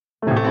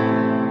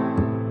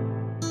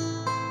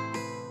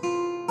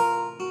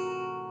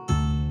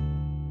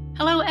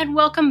and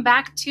welcome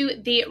back to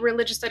the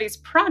Religious Studies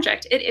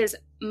Project. It is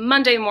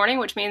Monday morning,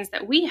 which means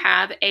that we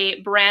have a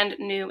brand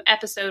new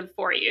episode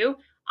for you.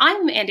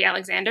 I'm Andy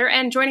Alexander,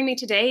 and joining me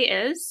today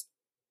is...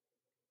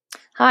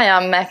 Hi,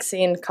 I'm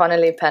Maxine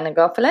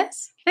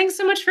Connolly-Panagopoulos. Thanks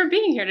so much for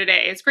being here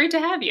today. It's great to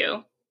have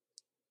you.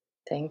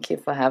 Thank you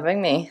for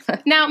having me.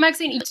 Now,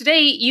 Maxine,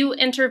 today you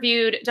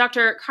interviewed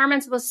Dr.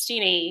 Carmen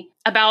Celestini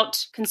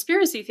about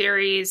conspiracy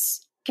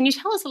theories. Can you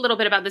tell us a little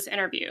bit about this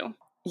interview?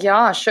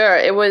 Yeah, sure.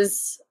 It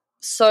was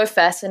so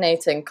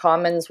fascinating.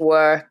 Carmen's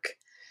work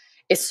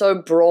is so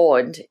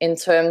broad in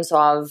terms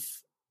of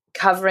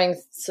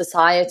covering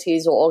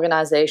societies or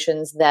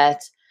organizations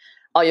that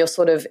are your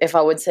sort of, if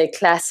I would say,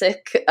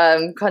 classic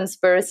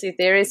conspiracy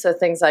theories. So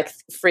things like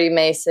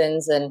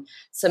Freemasons and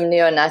some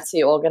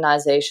neo-Nazi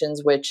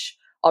organizations, which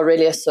are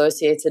really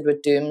associated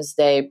with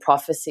doomsday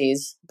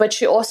prophecies. But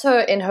she also,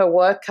 in her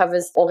work,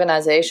 covers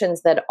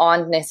organizations that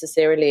aren't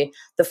necessarily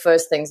the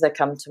first things that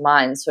come to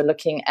mind. So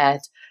looking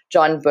at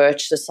John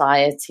Birch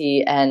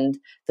Society and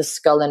the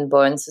Skull and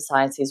Bone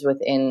societies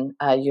within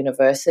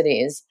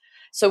universities.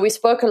 So we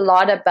spoke a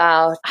lot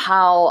about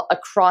how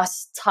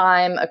across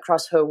time,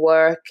 across her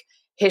work,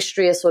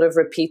 history has sort of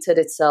repeated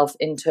itself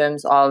in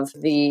terms of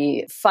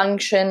the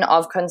function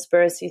of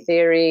conspiracy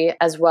theory,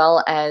 as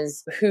well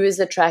as who is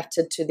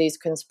attracted to these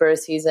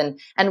conspiracies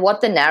and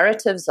what the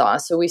narratives are.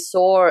 So we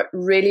saw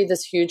really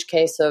this huge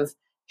case of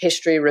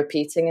history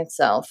repeating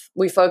itself.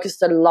 We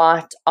focused a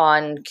lot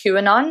on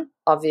QAnon,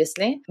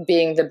 obviously,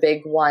 being the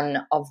big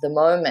one of the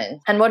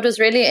moment. And what was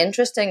really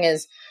interesting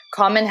is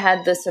Carmen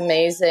had this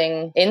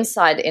amazing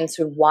insight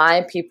into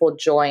why people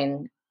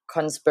join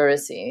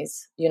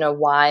conspiracies,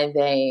 why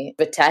they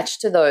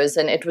attach to those.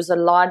 And it was a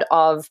lot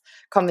of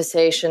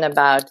conversation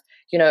about,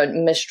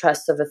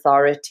 mistrust of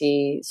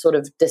authority, sort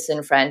of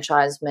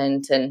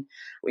disenfranchisement. And,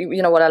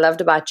 what I loved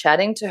about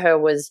chatting to her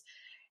was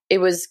it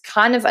was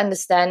kind of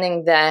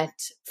understanding that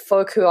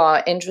folk who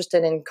are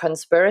interested in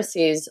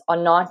conspiracies are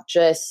not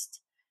just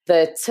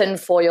the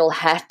tinfoil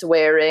hat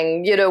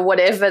wearing,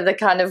 whatever the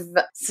kind of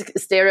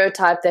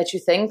stereotype that you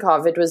think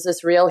of. It was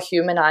this real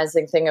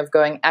humanizing thing of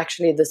going,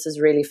 actually, this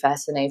is really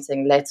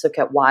fascinating. Let's look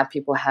at why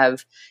people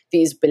have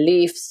these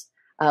beliefs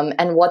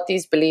and what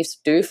these beliefs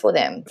do for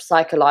them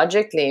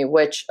psychologically,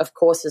 which, of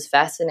course, is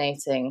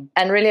fascinating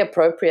and really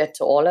appropriate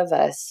to all of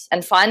us.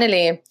 And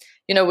finally,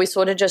 we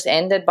sort of just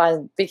ended by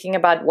speaking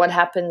about what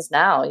happens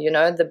now.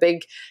 The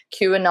big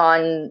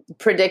QAnon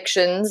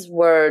predictions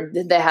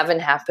they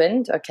haven't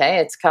happened. Okay,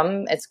 it's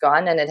come, it's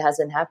gone, and it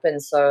hasn't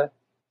happened. So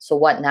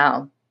what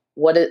now?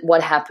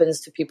 What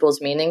happens to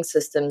people's meaning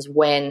systems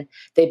when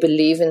they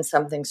believe in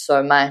something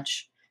so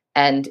much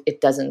and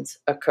it doesn't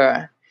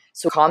occur?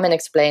 So Carmen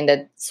explained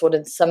that sort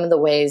of some of the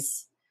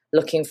ways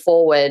looking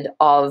forward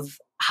of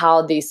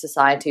how these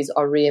societies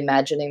are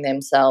reimagining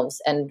themselves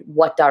and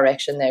what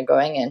direction they're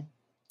going in.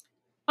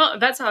 Well,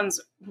 that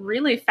sounds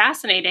really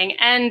fascinating.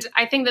 And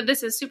I think that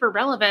this is super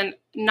relevant,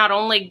 not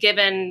only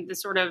given the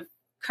sort of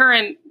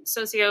current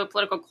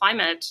socio-political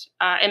climate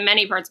in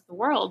many parts of the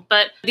world,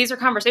 but these are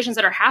conversations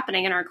that are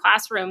happening in our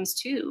classrooms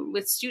too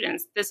with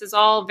students. This is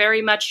all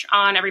very much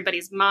on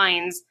everybody's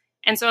minds.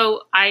 And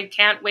so I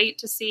can't wait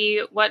to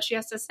see what she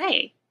has to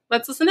say.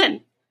 Let's listen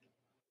in.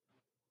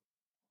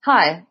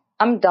 Hi,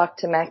 I'm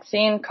Dr.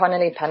 Maxine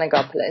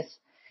Connolly-Panagopoulos.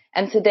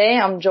 And today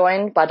I'm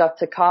joined by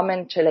Dr.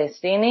 Carmen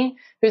Celestini,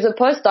 who's a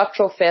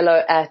postdoctoral fellow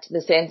at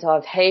the Center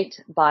of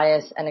Hate,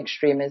 Bias, and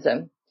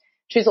Extremism.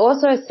 She's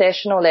also a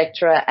sessional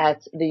lecturer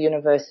at the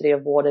University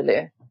of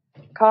Waterloo.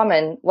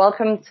 Carmen,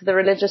 welcome to the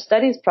Religious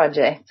Studies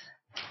Project.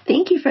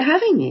 Thank you for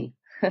having me.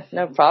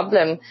 No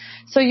problem.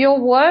 So your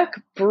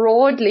work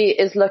broadly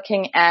is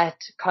looking at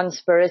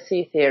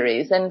conspiracy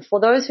theories. And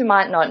for those who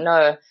might not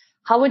know,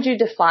 how would you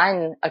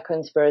define a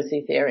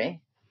conspiracy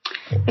theory?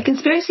 A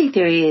conspiracy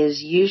theory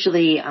is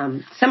usually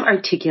some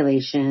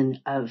articulation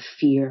of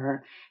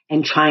fear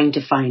and trying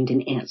to find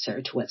an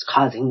answer to what's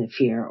causing the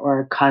fear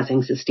or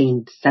causing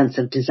sustained sense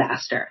of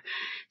disaster.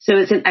 So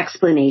it's an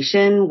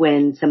explanation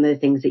when some of the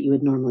things that you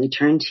would normally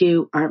turn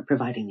to aren't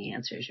providing the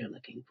answers you're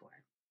looking for.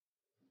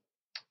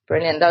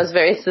 Brilliant. That was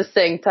very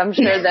succinct. I'm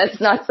sure that's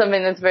not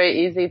something that's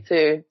very easy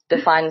to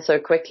define so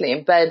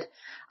quickly. But,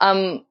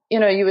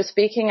 you were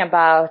speaking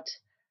about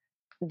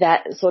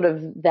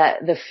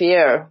the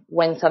fear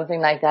when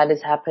something like that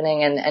is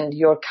happening and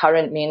your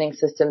current meaning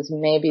systems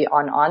maybe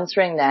aren't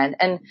answering that.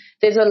 And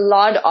there's a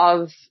lot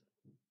of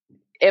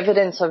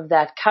evidence of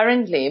that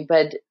currently,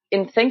 but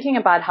in thinking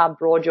about how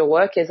broad your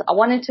work is, I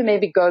wanted to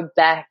maybe go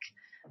back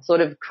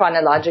sort of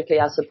chronologically,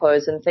 I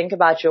suppose, and think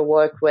about your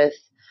work with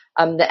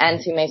the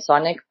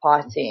Anti-Masonic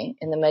Party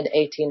in the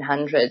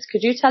mid-1800s.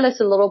 Could you tell us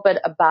a little bit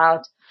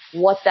about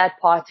what that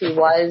party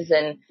was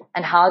and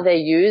how they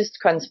used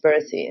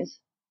conspiracies?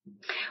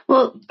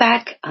 Well,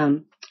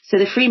 so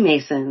the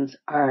Freemasons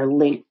are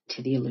linked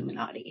to the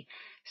Illuminati.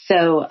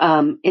 So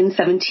in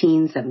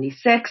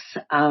 1776,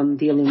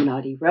 the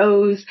Illuminati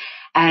rose,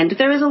 and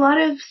there was a lot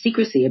of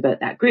secrecy about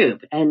that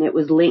group, and it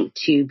was linked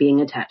to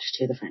being attached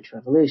to the French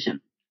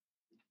Revolution.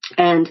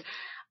 And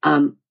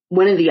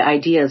one of the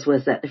ideas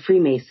was that the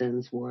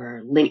Freemasons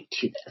were linked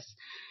to this.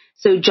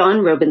 So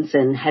John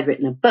Robinson had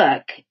written a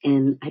book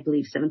in, I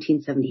believe,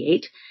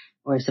 1778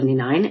 or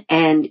 79,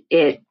 and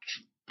it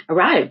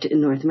arrived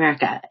in North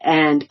America.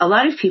 And a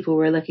lot of people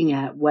were looking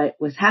at what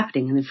was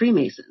happening in the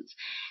Freemasons.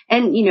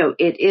 And,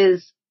 it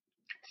is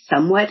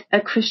somewhat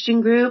a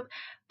Christian group,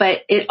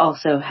 but it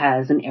also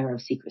has an air of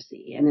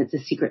secrecy, and it's a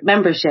secret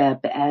membership.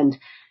 And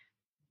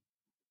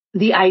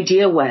the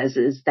idea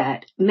is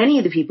that many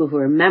of the people who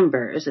are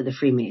members of the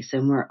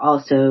Freemason were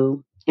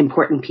also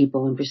important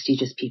people and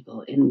prestigious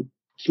people in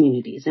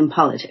communities, in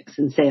politics,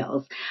 in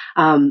sales,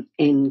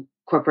 in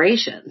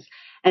corporations.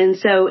 And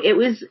so it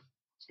was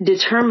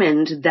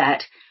determined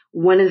that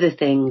one of the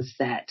things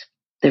that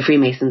the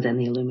Freemasons and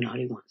the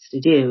Illuminati wants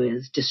to do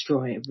is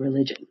destroy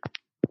religion.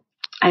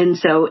 And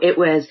so it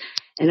was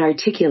an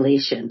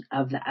articulation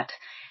of that.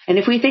 And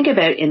if we think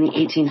about in the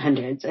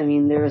 1800s, I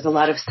mean, there was a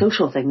lot of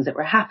social things that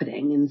were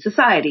happening in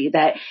society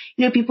that,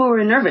 people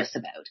were nervous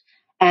about.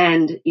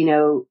 And,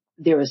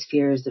 there was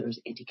fears, there was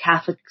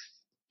anti-Catholic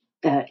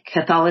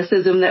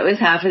Catholicism that was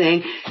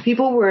happening.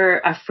 People were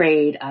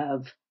afraid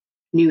of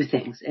new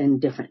things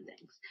and different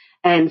things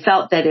and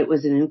felt that it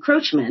was an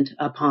encroachment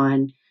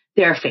upon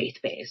their faith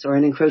base or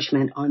an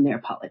encroachment on their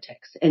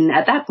politics. And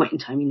at that point in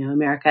time,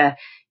 America,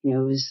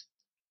 was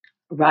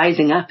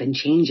rising up and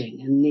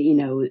changing.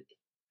 And,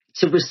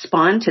 to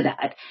respond to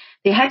that,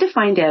 they had to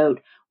find out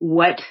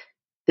what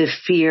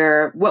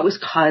was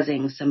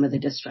causing some of the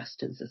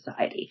distrust in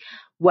society,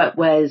 what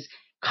was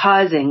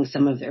causing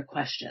some of their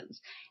questions.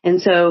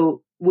 And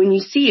so when you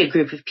see a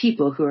group of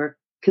people who are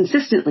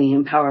consistently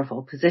in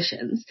powerful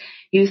positions,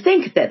 you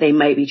think that they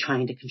might be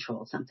trying to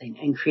control something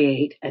and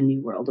create a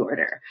new world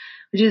order,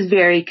 which is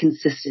very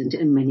consistent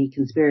in many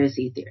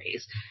conspiracy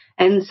theories.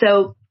 And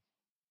so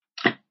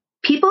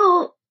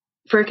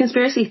for a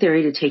conspiracy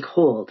theory to take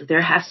hold,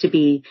 there has to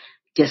be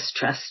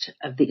distrust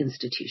of the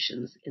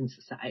institutions in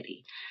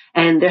society.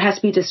 And there has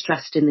to be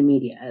distrust in the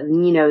media.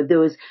 And,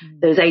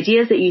 those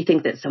ideas that you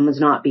think that someone's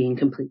not being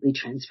completely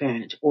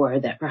transparent, or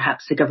that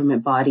perhaps the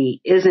government body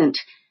isn't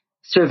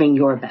serving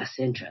your best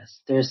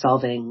interest. They're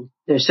serving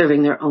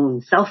their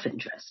own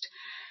self-interest.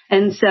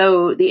 And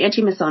so the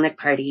Anti-Masonic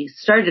Party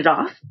started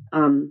off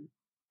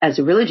as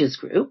a religious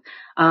group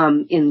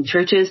in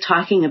churches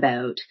talking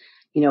about,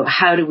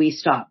 how do we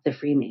stop the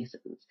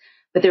Freemasons?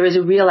 But there was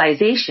a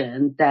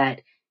realization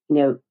that,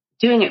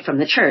 doing it from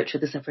the church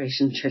with the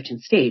separation of church and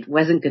state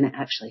wasn't going to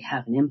actually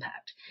have an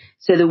impact.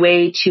 So the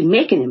way to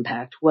make an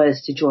impact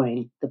was to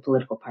join the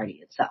political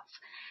party itself.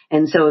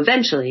 And so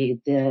eventually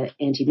the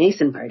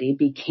Anti-Mason Party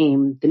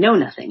became the Know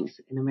Nothings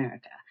in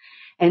America.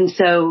 And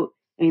so,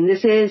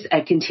 this is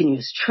a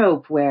continuous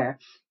trope where,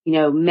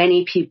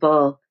 many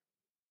people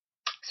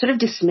sort of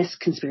dismiss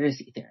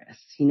conspiracy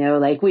theorists.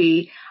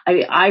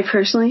 I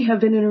personally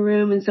have been in a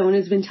room and someone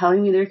has been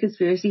telling me their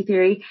conspiracy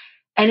theory,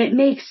 and it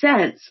makes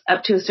sense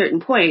up to a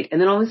certain point,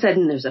 and then all of a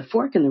sudden there's a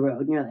fork in the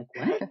road, and you're like,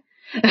 what?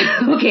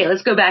 Okay,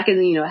 let's go back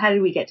and, how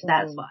did we get to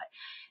that spot?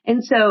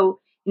 And so,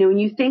 when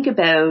you think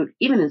about,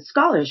 even in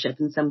scholarship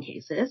in some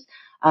cases,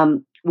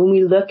 when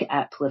we look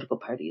at political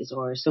parties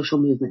or social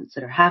movements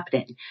that are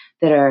happening,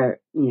 that are,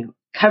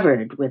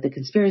 covered with a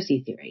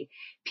conspiracy theory,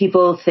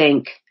 people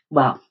think,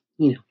 well,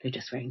 they're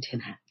just wearing tin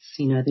hats.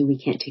 That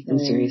we can't take them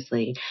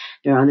seriously.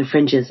 They're on the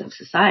fringes of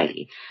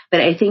society.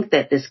 But I think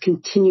that this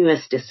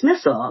continuous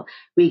dismissal,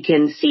 we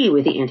can see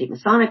with the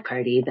Anti-Masonic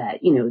Party that,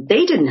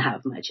 they didn't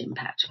have much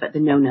impact, but the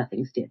Know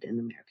Nothings did in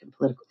the American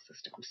political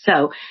system.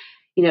 So,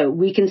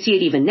 we can see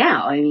it even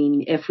now.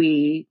 If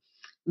we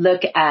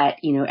look at,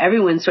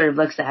 everyone sort of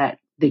looks at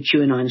the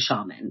QAnon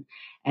shaman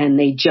and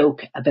they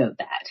joke about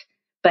that.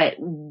 But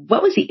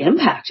what was the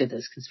impact of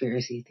those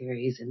conspiracy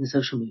theories and the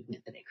social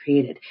movement that it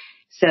created?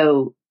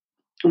 So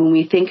when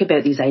we think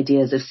about these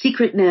ideas of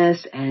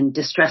secretness and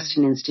distrust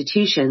in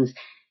institutions,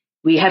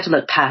 we have to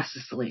look past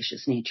the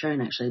salacious nature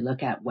and actually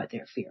look at what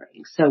they're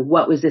fearing. So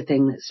what was the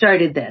thing that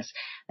started this?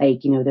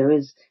 There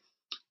was,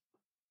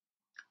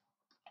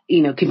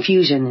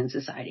 confusion in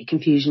society,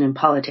 confusion in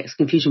politics,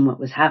 confusion what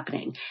was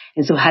happening.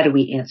 And so how do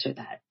we answer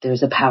that?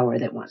 There's a power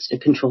that wants to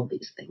control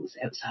these things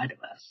outside of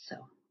us. So.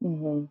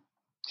 Mm-hmm.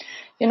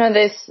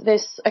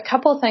 There's a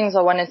couple of things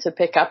I wanted to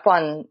pick up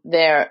on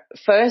there.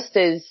 First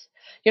is,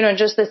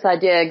 just this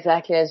idea,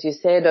 exactly as you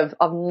said,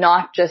 of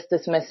not just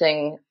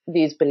dismissing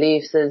these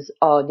beliefs as,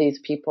 oh, these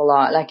people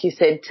are, like you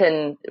said,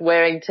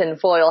 wearing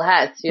tinfoil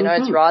hats.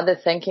 It's rather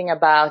thinking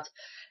about,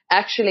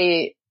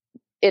 actually,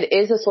 it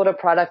is a sort of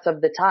product of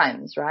the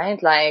times,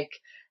 right? Like,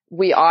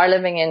 we are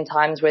living in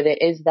times where there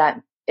is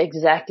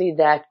exactly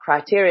that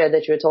criteria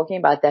that you're talking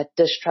about, that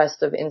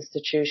distrust of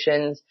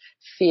institutions,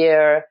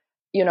 fear.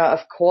 Of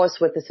course,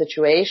 with the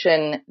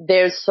situation,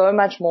 there's so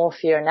much more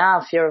fear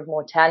now, fear of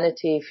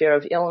mortality, fear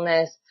of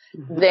illness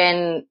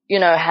than,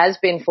 has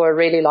been for a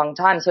really long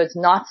time. So it's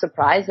not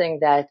surprising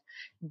that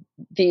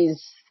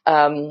these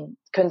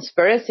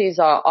conspiracies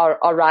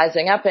are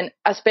rising up. And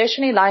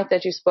especially like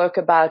that you spoke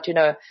about,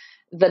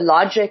 the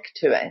logic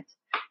to it,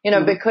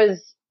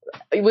 because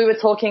we were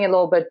talking a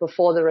little bit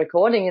before the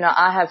recording,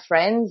 I have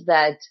friends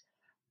that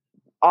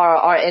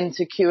are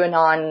into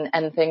QAnon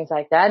and things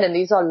like that. And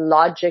these are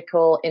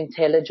logical,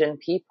 intelligent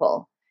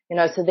people,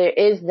 so there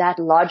is that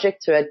logic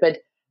to it. But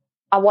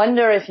I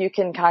wonder if you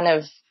can kind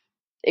of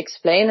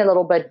explain a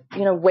little bit,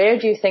 where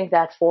do you think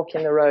that fork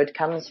in the road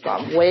comes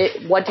from?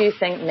 What do you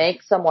think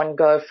makes someone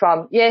go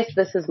from, yes,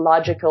 this is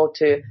logical,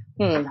 to,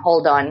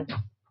 hold on,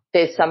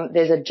 there's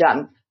a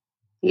jump?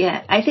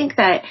 Yeah, I think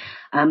that,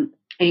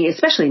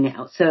 especially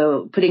now,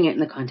 so putting it in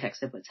the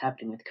context of what's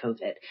happening with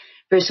COVID,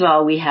 first of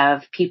all, we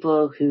have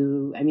people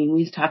who,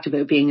 we've talked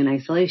about being in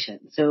isolation.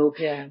 So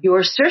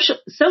your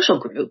social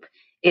group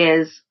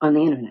is on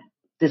the internet.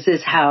 This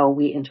is how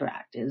we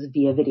interact, is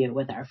via video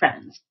with our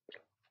friends.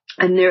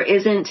 And there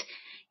isn't,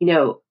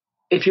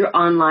 if you're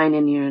online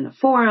and you're in a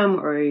forum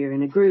or you're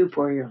in a group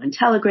or you're on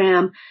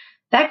Telegram,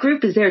 that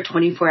group is there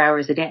 24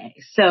 hours a day.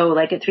 So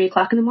like at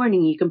 3:00 in the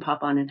morning, you can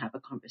pop on and have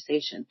a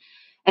conversation.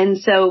 And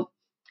so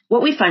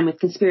what we find with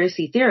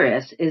conspiracy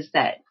theorists is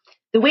that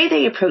the way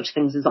they approach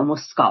things is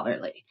almost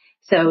scholarly.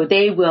 So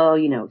they will,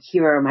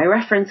 here are my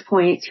reference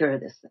points, here are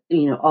this,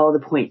 all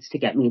the points to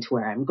get me to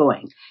where I'm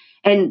going.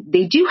 And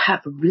they do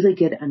have a really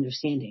good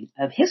understanding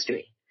of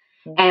history.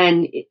 Mm-hmm.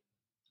 And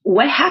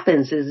what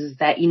happens is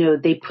that,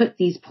 they put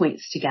these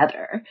points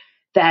together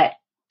that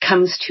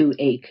comes to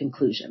a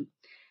conclusion.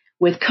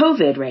 With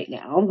COVID right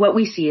now, what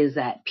we see is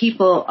that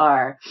people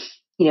are,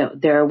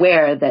 they're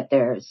aware that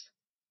there's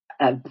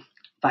a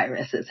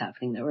virus that's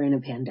happening, that we're in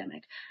a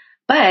pandemic.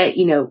 But,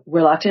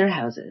 we're locked in our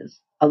houses.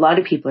 A lot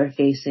of people are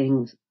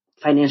facing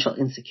financial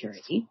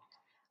insecurity,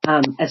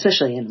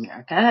 especially in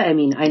America. I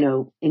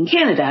know in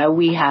Canada,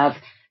 we have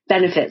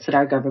benefits that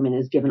our government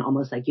has given,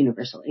 almost like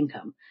universal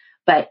income.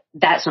 But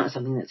that's not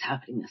something that's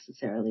happening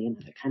necessarily in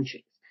other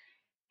countries.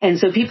 And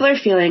so people are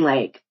feeling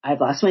like,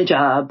 I've lost my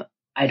job.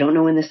 I don't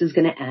know when this is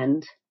going to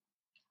end.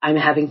 I'm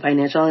having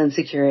financial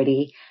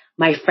insecurity.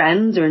 My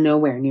friends are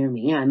nowhere near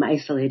me. I'm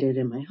isolated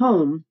in my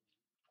home.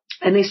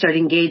 And they start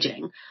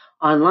engaging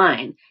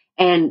online.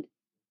 And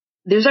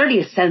there's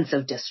already a sense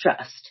of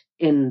distrust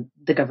in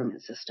the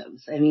government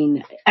systems.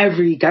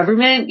 Every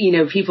government,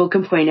 people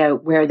can point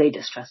out where they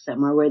distrust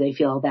them or where they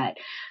feel that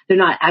they're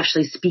not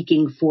actually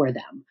speaking for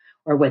them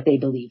or what they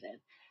believe in.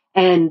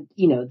 And,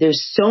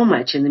 there's so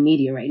much in the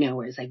media right now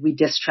where it's like, we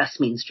distrust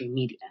mainstream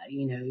media.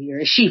 You're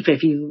a sheep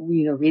if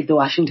you read the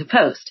Washington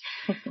Post.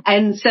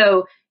 And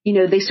so,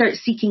 they start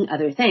seeking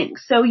other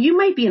things. So you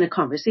might be in a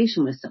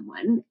conversation with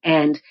someone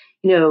and,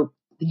 the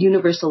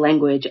universal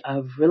language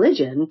of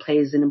religion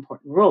plays an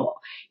important role.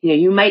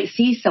 You might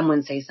see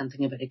someone say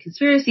something about a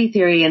conspiracy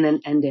theory and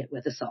then end it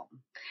with a psalm,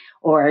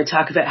 or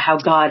talk about how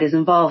God is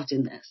involved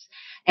in this.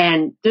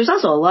 And there's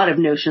also a lot of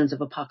notions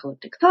of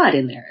apocalyptic thought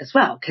in there as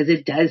well, because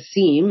it does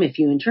seem, if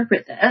you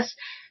interpret this,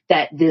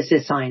 that this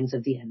is signs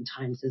of the end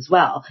times as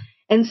well.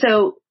 And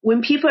so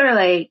when people are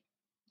like,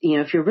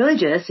 if you're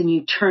religious and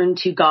you turn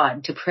to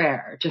God to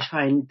prayer to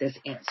find this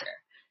answer,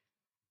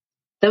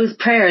 those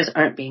prayers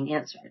aren't being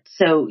answered.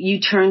 So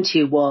you turn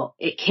to, well,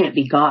 it can't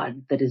be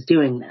God that is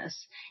doing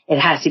this. It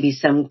has to be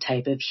some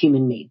type of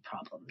human-made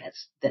problem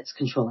that's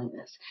controlling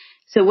this.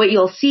 So what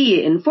you'll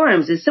see in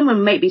forums is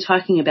someone might be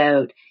talking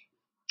about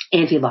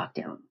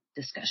anti-lockdown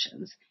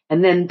discussions.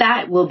 And then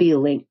that will be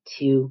linked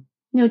to,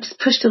 just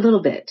pushed a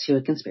little bit to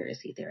a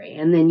conspiracy theory.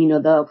 And then,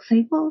 they'll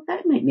say, well,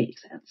 that might make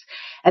sense.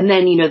 And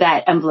then,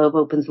 that envelope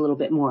opens a little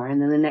bit more.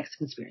 And then the next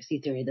conspiracy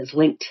theory that's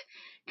linked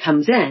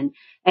comes in.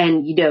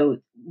 And,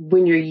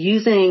 when you're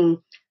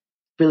using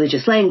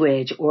religious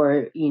language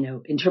or,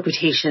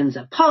 interpretations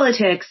of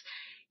politics,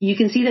 you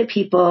can see that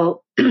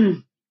people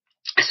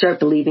start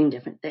believing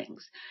different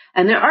things.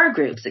 And there are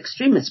groups,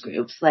 extremist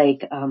groups,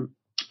 like,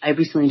 I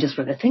recently just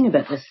wrote a thing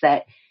about this,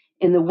 that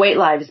in the White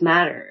Lives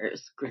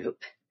Matters group,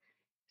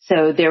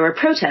 so there were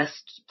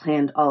protests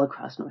planned all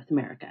across North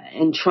America.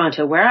 And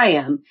Toronto, where I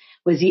am,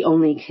 was the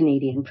only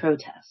Canadian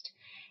protest.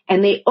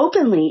 And they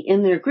openly,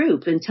 in their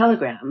group in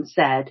Telegram,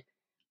 said,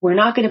 we're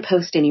not going to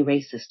post any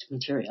racist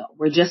material.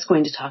 We're just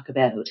going to talk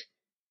about,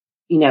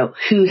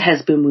 who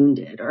has been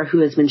wounded or who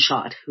has been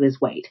shot, who is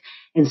white,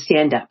 and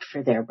stand up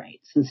for their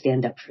rights and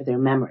stand up for their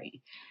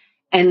memory.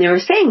 And they were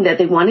saying that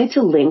they wanted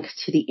to link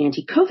to the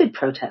anti-COVID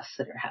protests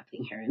that are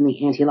happening here and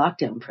the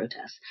anti-lockdown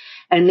protests.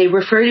 And they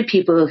refer to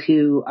people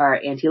who are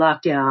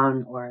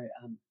anti-lockdown or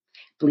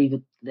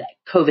believe that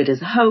COVID is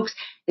a hoax.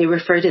 They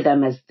refer to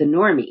them as the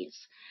normies.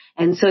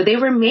 And so they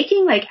were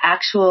making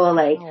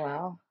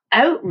actual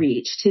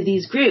outreach to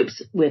these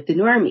groups with the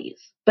normies.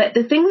 But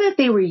the thing that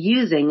they were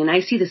using, and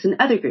I see this in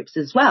other groups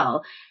as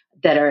well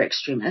that are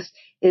extremists,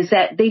 is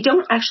that they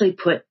don't actually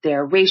put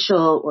their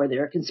racial or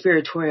their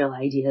conspiratorial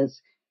ideas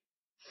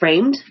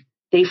framed.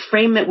 They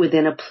frame it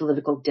within a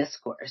political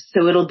discourse.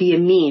 So it'll be a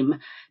meme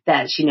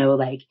that's,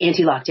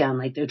 anti-lockdown,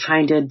 like they're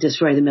trying to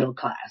destroy the middle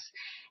class.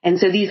 And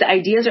so these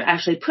ideas are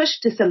actually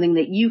pushed to something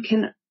that you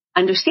can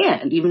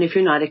understand, even if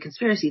you're not a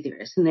conspiracy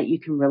theorist, and that you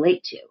can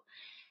relate to.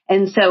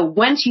 And so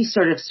once you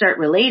sort of start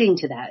relating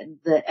to that,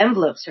 the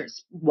envelope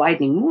starts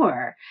widening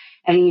more.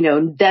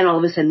 And, then all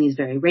of a sudden these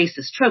very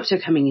racist tropes are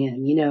coming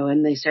in,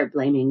 and they start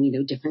blaming,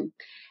 different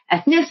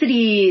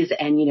ethnicities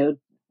and,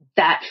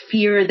 that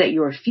fear that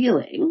you're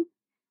feeling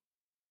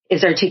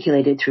is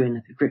articulated through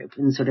another group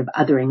and sort of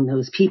othering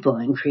those people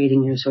and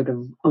creating your sort of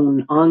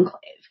own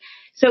enclave.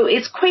 So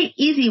it's quite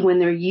easy when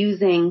they're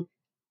using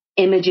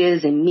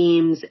images and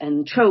memes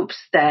and tropes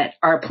that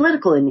are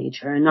political in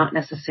nature and not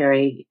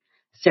necessarily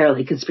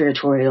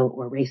conspiratorial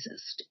or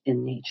racist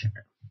in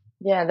nature.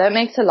 Yeah, that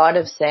makes a lot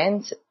of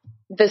sense.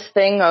 This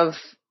thing of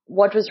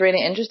what was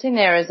really interesting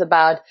there is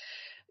about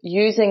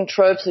using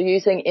tropes or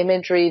using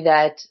imagery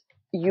that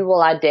you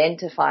will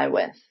identify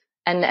with.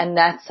 And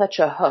that's such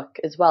a hook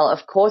as well.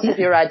 Of course, if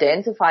you're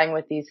identifying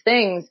with these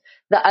things,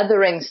 the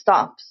othering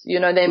stops.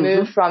 They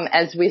move from,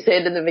 as we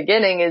said in the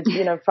beginning, is,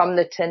 from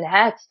the tin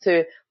hats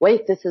to,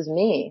 wait, this is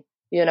me,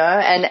 and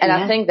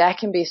I think that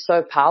can be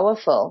so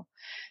powerful.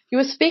 You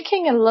were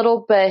speaking a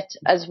little bit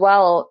as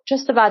well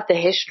just about the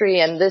history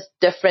and this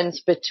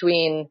difference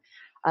between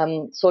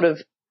sort of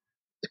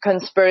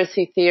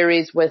conspiracy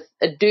theories with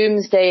a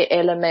doomsday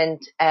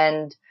element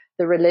and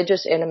the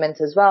religious element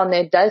as well. And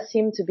there does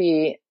seem to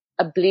be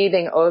a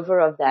bleeding over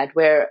of that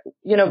where,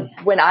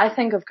 when I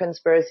think of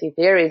conspiracy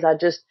theories, I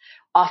just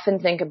often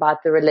think about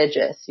the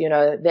religious,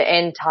 the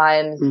end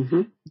times,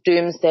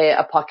 doomsday,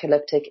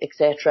 apocalyptic,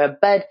 etc.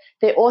 But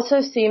there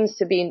also seems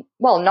to be,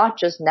 well, not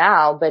just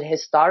now, but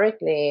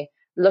historically,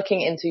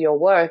 looking into your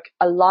work,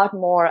 a lot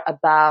more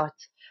about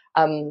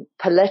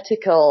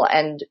political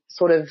and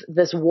sort of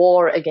this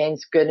war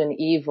against good and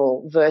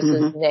evil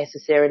versus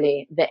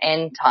necessarily the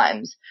end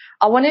times.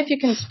 I wonder if you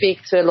can speak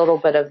to a little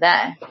bit of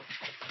that.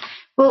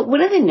 Well,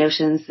 one of the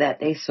notions that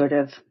they sort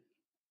of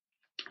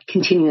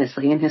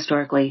continuously and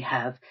historically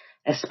have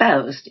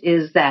espoused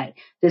is that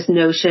this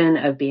notion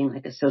of being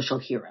like a social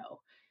hero.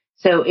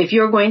 So if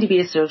you're going to be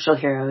a social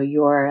hero,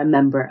 you're a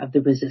member of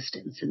the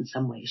resistance in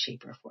some way,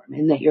 shape, or form,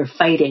 and that you're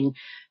fighting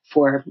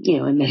for,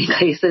 in many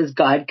cases,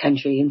 God,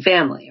 country, and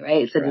family,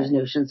 right? So there's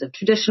notions of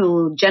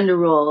traditional gender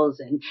roles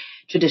and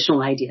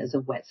traditional ideas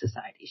of what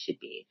society should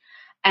be.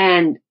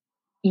 And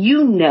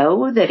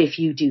that if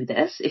you do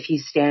this, if you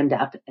stand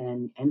up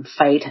and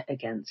fight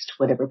against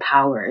whatever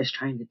power is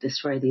trying to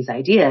destroy these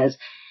ideas,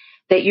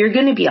 that you're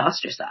going to be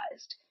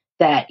ostracized,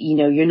 that,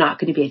 you're not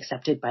going to be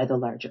accepted by the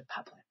larger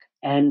public.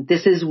 And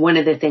this is one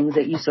of the things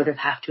that you sort of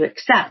have to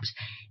accept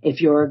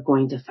if you're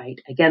going to fight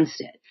against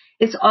it.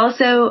 It's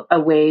also a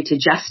way to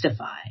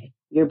justify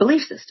your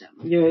belief system.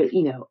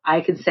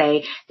 I could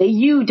say that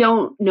you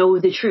don't know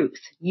the truth.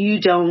 You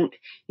don't,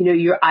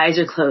 your eyes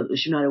are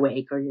closed, you're not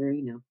awake, or you're,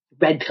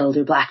 red pilled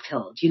or black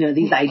pilled,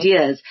 these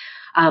ideas,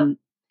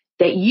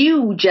 that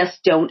you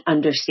just don't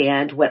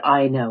understand what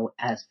I know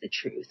as the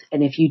truth.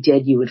 And if you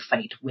did, you would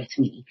fight with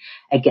me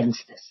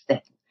against this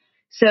thing.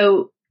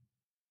 So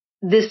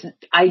this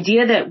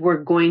idea that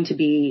we're going to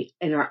be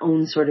in our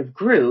own sort of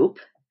group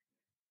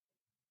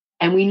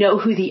and we know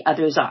who the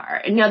others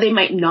are. And now they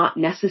might not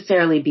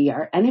necessarily be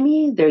our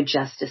enemy. They're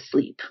just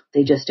asleep.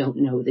 They just don't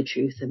know the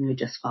truth and they're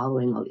just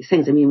following all these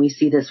things. I mean, we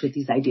see this with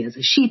these ideas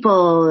of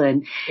sheeple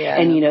and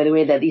the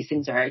way that these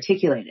things are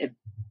articulated.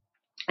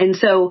 And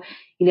so,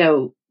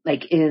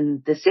 like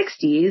in the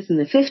 60s and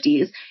the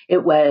 50s,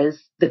 it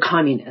was the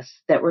communists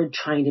that were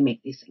trying to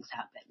make these things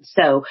happen.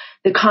 So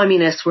the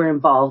communists were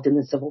involved in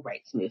the civil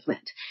rights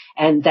movement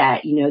and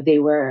that, they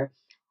were,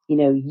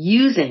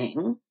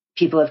 using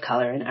people of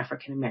color and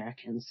African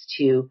Americans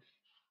to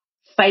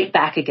fight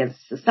back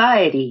against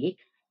society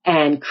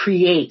and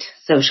create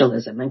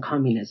socialism and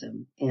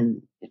communism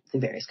in the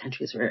various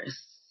countries where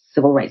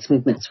civil rights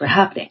movements were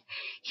happening.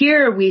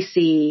 Here we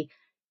see,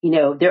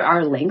 there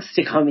are links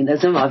to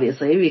communism,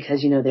 obviously,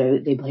 because,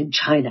 they blame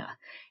China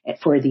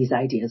for these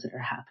ideas that are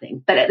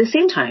happening. But at the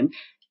same time,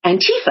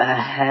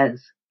 Antifa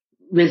has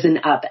risen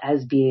up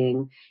as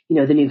being,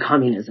 the new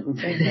communism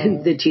for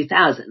the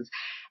 2000s.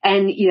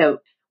 And,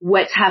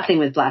 what's happening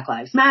with Black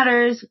Lives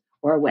Matters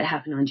or what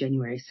happened on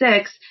January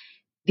 6th,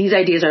 these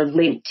ideas are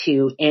linked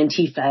to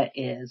Antifa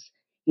is,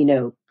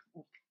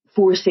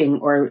 forcing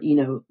or,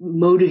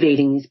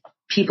 motivating these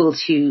people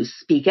to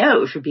speak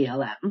out for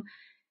BLM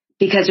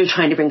because they're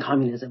trying to bring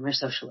communism or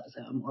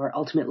socialism or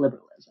ultimate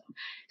liberalism.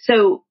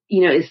 So,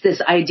 it's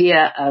this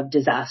idea of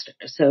disaster.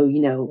 So,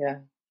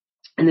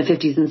 in the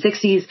 50s and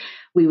 60s,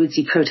 we would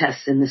see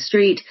protests in the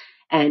street.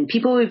 And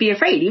people would be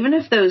afraid, even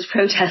if those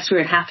protests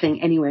weren't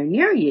happening anywhere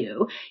near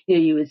you,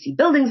 you would see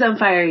buildings on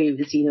fire, you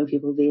would see,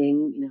 people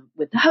being,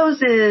 with the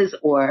hoses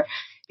or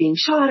being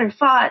shot or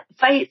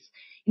fights,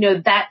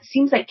 that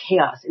seems like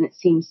chaos and it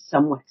seems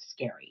somewhat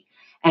scary.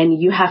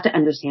 And you have to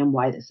understand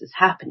why this is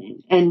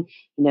happening. And,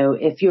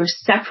 if you're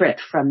separate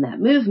from that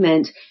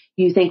movement,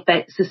 you think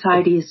that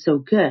society is so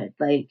good,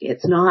 like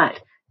it's not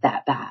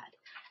that bad.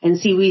 And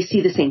we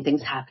see the same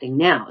things happening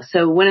now.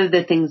 So one of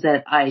the things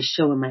that I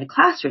show in my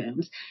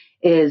classrooms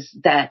is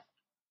that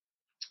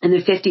in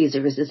the 50s,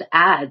 there was this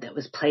ad that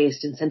was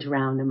placed and sent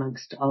around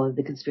amongst all of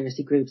the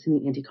conspiracy groups and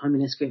the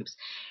anti-communist groups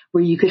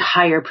where you could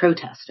hire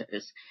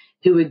protesters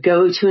who would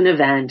go to an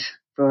event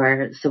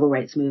for the civil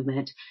rights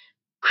movement,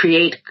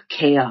 create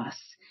chaos,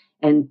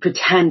 and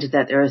pretend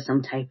that there was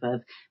some type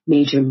of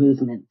major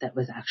movement that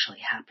was actually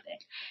happening.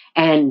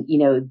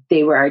 And,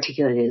 they were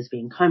articulated as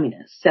being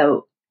communists.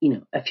 So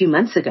a few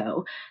months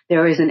ago,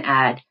 there was an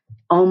ad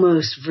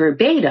almost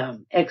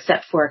verbatim,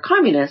 except for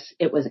communists,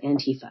 it was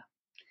Antifa.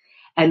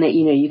 And that,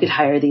 you could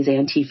hire these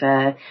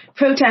Antifa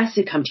protests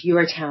to come to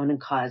your town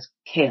and cause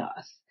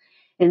chaos.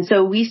 And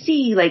so we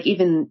see, like,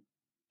 even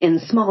in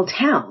small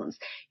towns,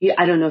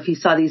 I don't know if you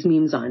saw these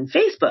memes on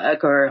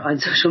Facebook or on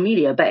social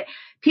media, but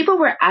people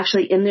were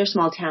actually in their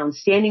small towns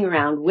standing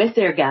around with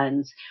their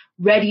guns,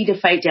 ready to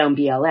fight down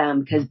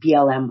BLM because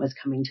BLM was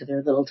coming to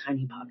their little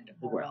tiny pocket of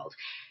the world.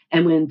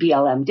 And when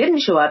BLM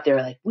didn't show up, they were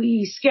like,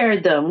 we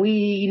scared them.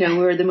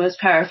 We're the most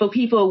powerful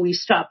people. We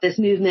stopped this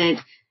movement.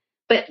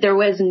 But there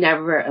was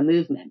never a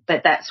movement.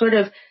 But that sort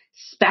of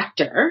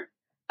specter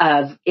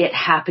of it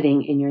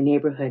happening in your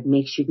neighborhood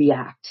makes you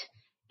react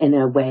in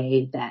a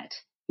way that,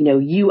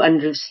 you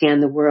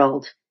understand the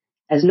world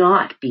as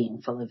not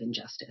being full of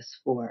injustice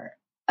for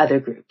other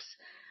groups.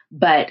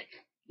 But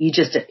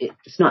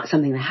it's not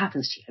something that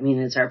happens to you. I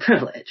mean, it's our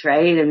privilege,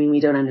 right? I mean,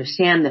 we don't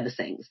understand those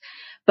things.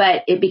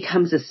 But it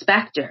becomes a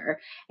specter,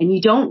 and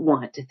you don't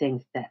want to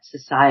think that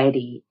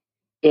society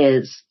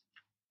is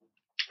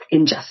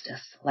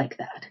injustice like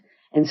that.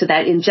 And so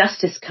that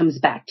injustice comes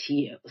back to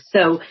you.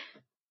 So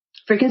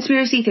for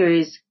conspiracy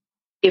theories,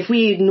 if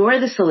we ignore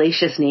the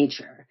salacious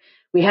nature,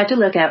 we have to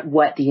look at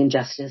what the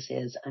injustice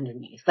is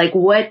underneath. Like,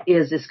 what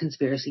is this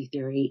conspiracy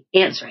theory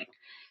answering?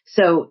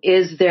 So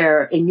is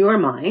there, in your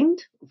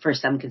mind, for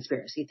some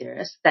conspiracy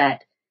theorists,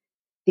 that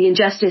the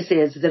injustice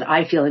is that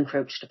I feel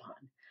encroached upon?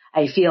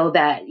 I feel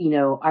that,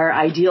 our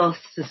ideal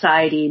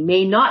society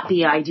may not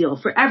be ideal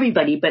for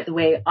everybody, but the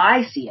way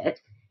I see it,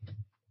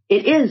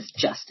 it is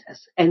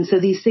justice. And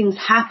so these things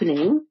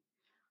happening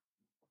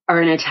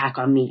are an attack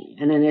on me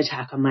and an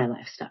attack on my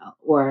lifestyle,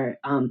 or,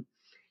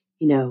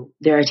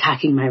 they're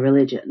attacking my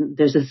religion.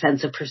 There's a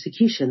sense of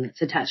persecution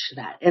that's attached to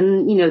that.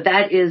 And,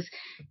 that is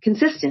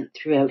consistent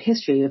throughout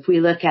history. If we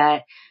look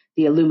at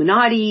the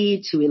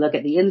Illuminati, we look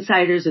at the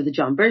insiders of the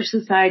John Birch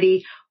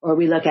Society, or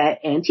we look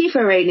at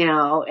Antifa right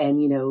now and,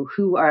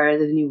 who are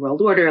the New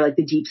World Order, like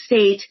the deep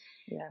state.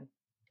 Yeah.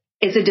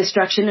 It's a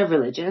destruction of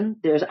religion.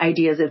 There's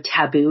ideas of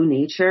taboo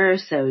nature.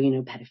 So,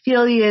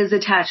 pedophilia is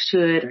attached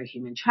to it, or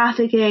human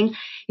trafficking,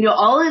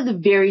 all of the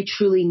very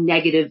truly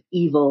negative,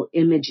 evil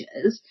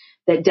images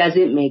that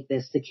doesn't make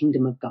this the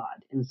kingdom of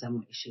God in some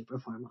way, shape, or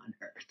form on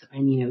earth.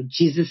 And,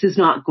 Jesus is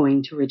not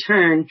going to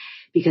return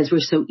because we're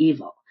so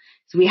evil.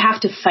 So we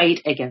have to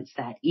fight against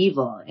that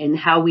evil. And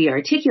how we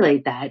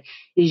articulate that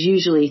is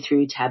usually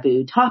through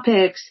taboo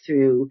topics,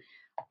 through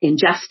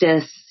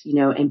injustice,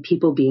 and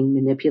people being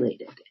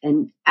manipulated.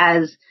 And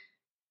as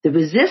the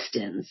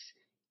resistance,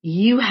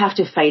 you have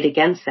to fight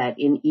against that,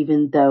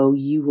 even though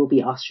you will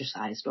be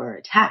ostracized or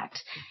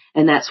attacked.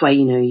 And that's why,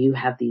 you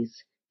have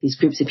these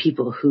groups of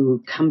people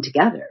who come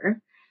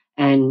together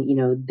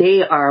and,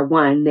 they are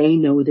one, they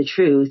know the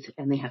truth,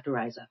 and they have to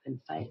rise up and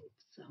fight.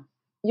 So,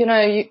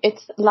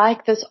 it's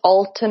like this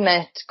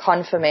ultimate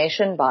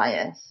confirmation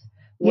bias.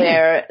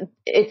 Where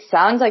it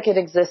sounds like it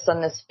exists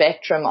on the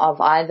spectrum of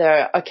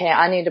either, okay,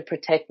 I need to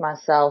protect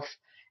myself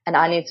and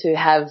I need to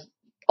have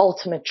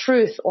ultimate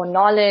truth or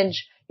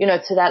knowledge,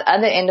 to that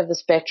other end of the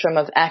spectrum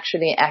of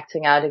actually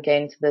acting out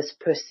against this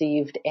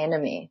perceived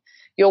enemy.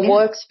 Your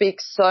work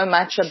speaks so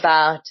much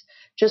about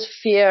just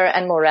fear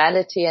and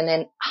morality, and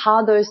then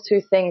how those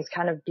two things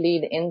kind of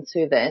bleed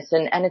into this.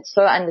 And it's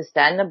so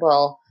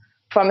understandable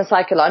from a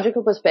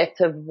psychological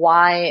perspective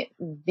why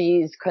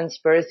these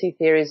conspiracy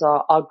theories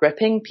are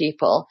gripping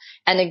people.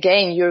 And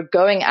again, you're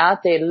going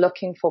out there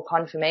looking for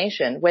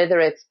confirmation, whether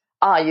it's,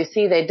 you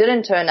see, they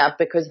didn't turn up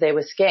because they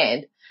were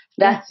scared.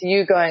 That's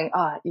you going,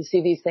 you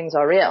see, these things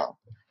are real.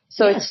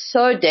 So it's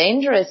so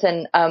dangerous.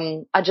 And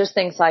I just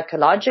think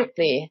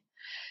psychologically.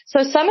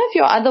 So some of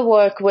your other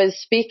work was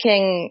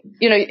speaking,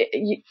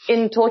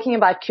 in talking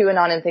about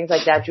QAnon and things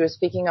like that, you were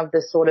speaking of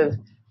this sort of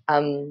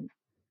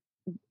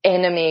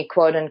enemy,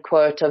 quote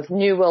unquote, of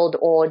New World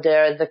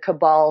Order, the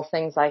cabal,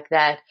 things like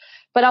that.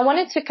 But I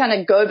wanted to kind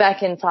of go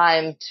back in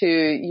time to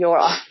your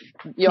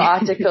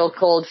article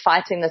called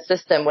Fighting the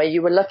System, where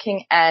you were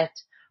looking at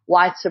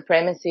white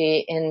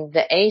supremacy in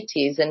the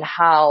 80s and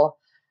how,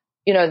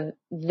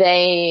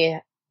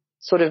 they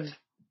sort of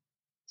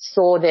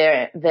saw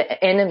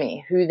the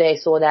enemy, who they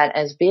saw that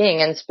as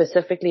being, and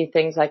specifically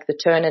things like the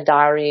Turner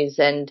Diaries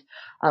and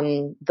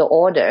the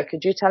Order.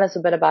 Could you tell us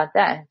a bit about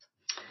that?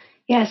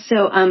 Yeah,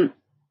 so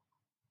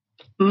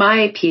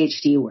my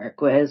PhD work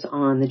was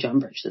on the John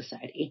Birch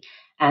Society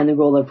and the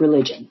role of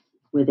religion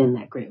within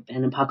that group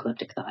and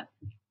apocalyptic thought.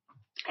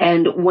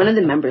 And one of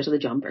the members of the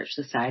John Birch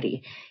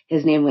Society,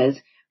 his name was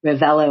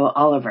Ravello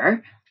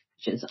Oliver,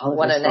 which is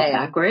Oliver spelled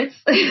backwards.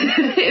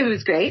 It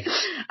was great.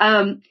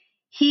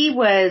 He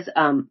was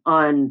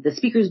on the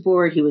speakers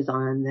board. He was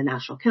on the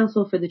National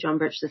Council for the John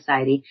Birch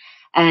Society.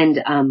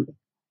 And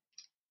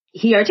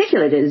he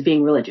articulated it as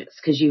being religious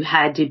because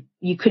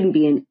you couldn't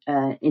be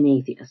an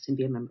atheist and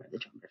be a member of the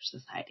John Birch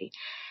Society.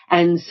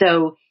 And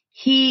so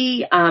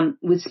he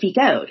would speak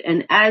out.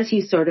 And as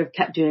he sort of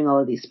kept doing all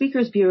of these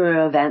speakers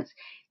bureau events,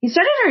 he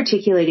started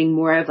articulating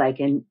more of like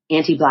an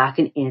anti-Black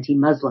and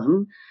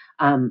anti-Muslim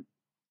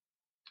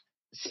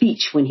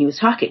speech when he was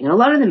talking. And a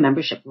lot of the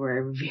membership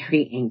were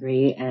very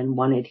angry and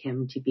wanted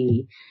him to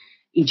be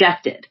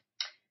ejected.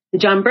 The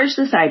John Birch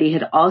Society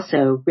had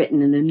also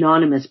written an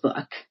anonymous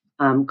book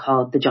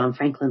called The John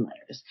Franklin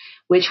Letters,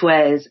 which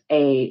was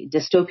a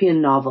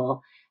dystopian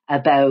novel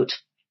about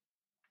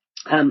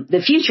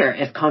the future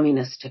if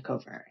communists took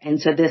over. And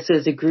so this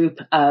was a group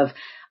of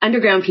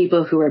underground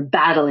people who were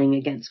battling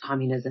against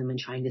communism and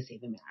trying to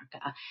save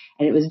America.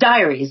 And it was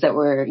diaries that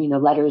were,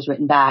 letters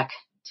written back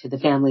to the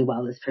family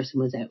while this person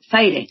was out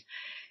fighting.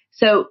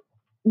 So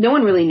no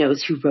one really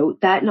knows who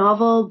wrote that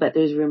novel, but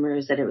there's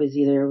rumors that it was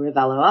either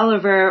Ravello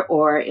Oliver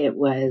or it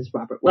was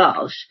Robert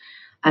Welsh,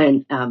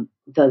 and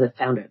the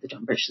founder of the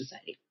John Birch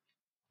Society.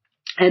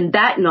 And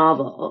that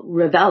novel,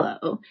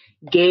 Ravello,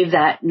 gave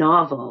that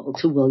novel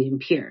to William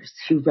Pierce,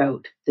 who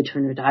wrote the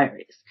Turner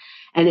Diaries.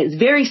 And it's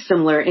very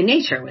similar in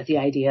nature with the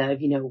idea of,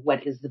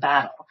 what is the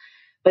battle?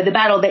 But the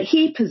battle that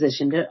he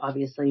positioned it,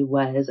 obviously,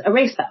 was a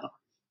race battle.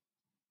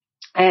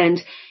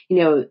 And,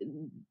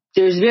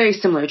 there's very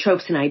similar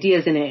tropes and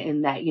ideas in it,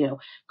 in that,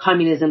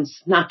 communism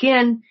snuck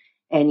in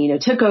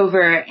and, took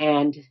over,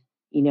 and,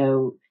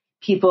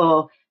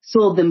 people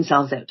sold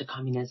themselves out to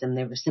communism.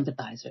 They were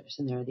sympathizers,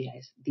 and there were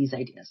these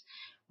ideas.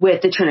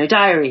 With the Turner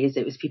Diaries,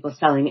 it was people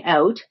selling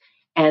out,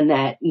 and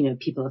that,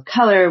 people of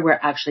color were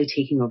actually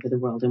taking over the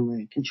world and were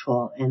in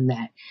control, and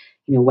that,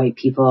 white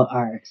people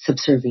are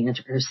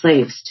subservient or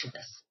slaves to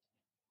this.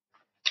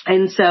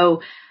 And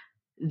so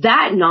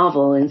that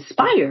novel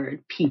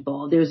inspired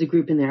people. There's a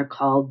group in there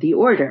called The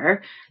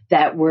Order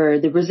that were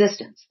the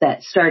resistance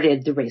that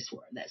started the race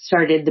war, that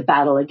started the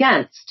battle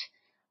against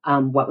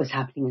what was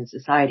happening in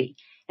society.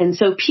 And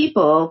so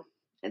people,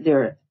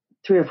 there are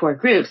 3 or 4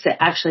 groups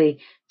that actually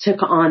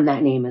took on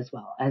that name as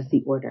well as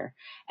The Order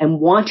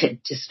and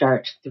wanted to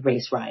start the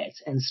race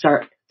riots and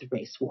start the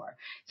race war.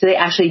 So they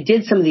actually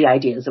did some of the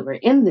ideas that were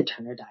in the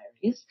Turner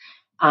Diaries.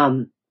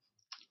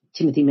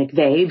 Timothy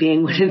McVeigh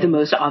being one of the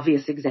most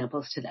obvious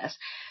examples to this.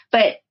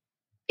 But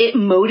it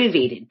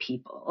motivated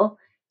people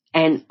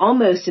and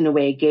almost in a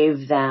way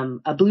gave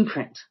them a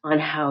blueprint on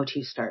how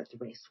to start the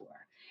race war.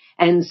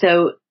 And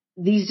so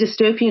these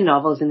dystopian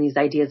novels and these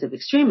ideas of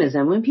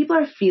extremism, when people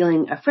are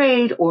feeling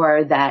afraid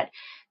or that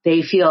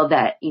they feel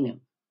that,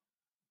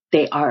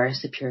 they are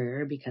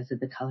superior because of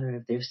the color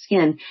of their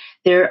skin,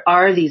 there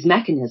are these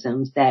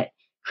mechanisms that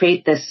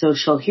create this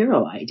social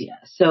hero idea.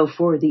 So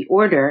for The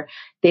Order,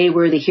 they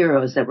were the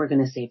heroes that were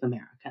going to save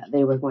America.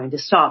 They were going to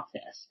stop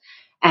this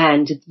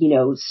and,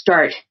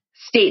 start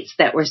states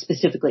that were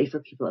specifically for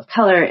people of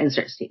color and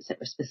start states that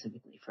were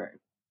specifically for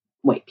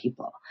white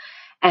people.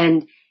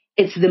 And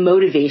it's the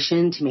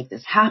motivation to make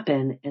this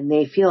happen. And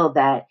they feel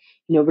that,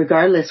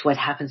 regardless what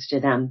happens to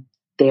them,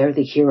 they're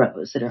the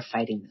heroes that are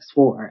fighting this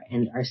war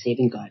and are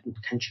saving God and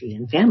country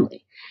and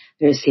family.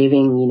 They're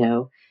saving,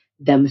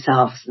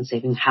 themselves and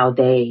saving how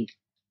they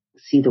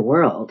see the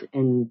world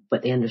and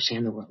what they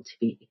understand the world to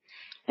be.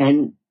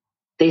 And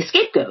they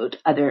scapegoat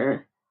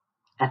other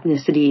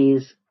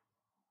ethnicities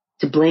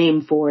to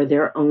blame for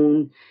their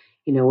own,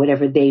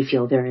 whatever they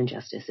feel their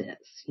injustice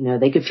is.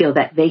 They could feel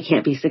that they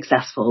can't be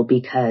successful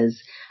because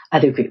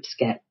other groups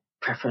get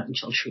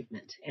preferential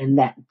treatment, and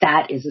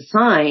that is a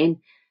sign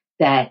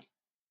that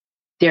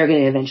they're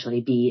going to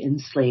eventually be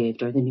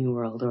enslaved or the New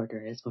World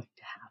Order is going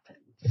to happen.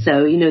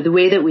 So, the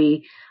way that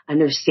we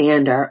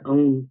understand our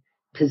own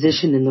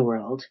position in the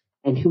world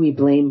and who we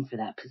blame for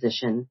that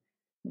position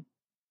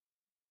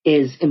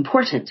is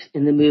important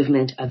in the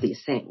movement of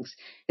these things,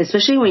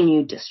 especially when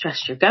you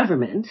distrust your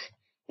government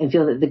and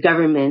feel that the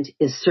government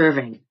is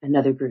serving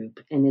another group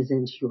and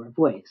isn't your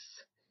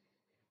voice.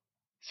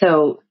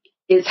 So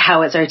it's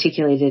how it's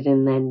articulated,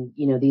 and then,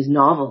 these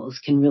novels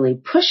can really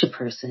push a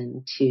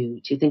person to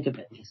think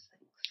about these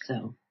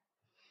things.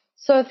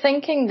 So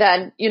thinking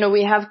that,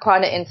 we have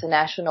quite an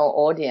international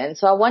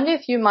audience, so I wonder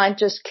if you might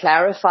just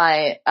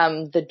clarify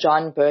the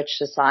John Birch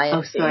Society.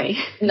 Oh, sorry.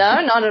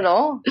 No, not at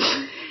all.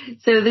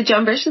 So the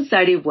John Birch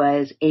Society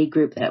was a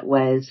group that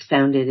was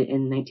founded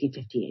in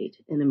 1958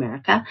 in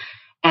America,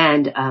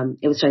 and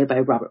it was started by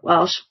Robert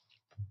Welsh.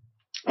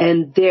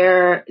 And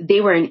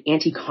they were an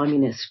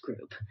anti-communist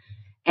group,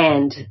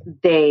 and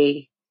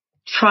they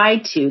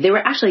were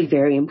actually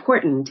very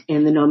important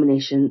in the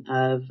nomination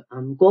of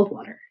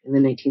Goldwater in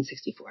the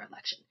 1964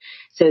 election.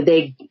 So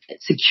they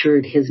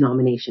secured his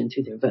nomination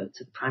through their votes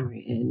at the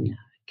primary in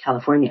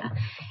California.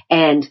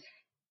 And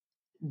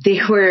they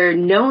were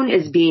known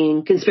as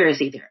being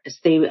conspiracy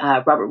theorists.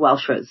 Robert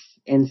Welsh wrote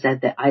and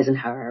said that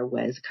Eisenhower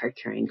was a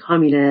card-carrying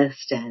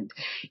communist. And,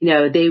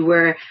 they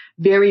were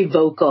very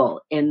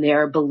vocal in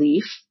their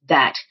belief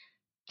that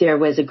there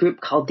was a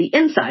group called the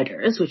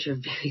Insiders, which are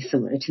very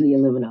similar to the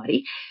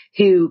Illuminati,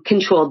 who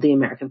controlled the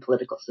American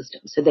political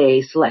system. So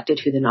they selected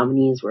who the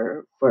nominees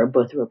were for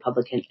both the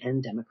Republican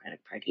and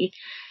Democratic Party,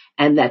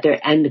 and that their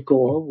end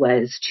goal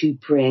was to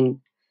bring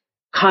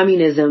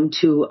communism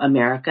to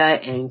America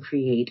and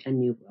create a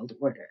new world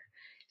order.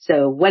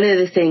 So one of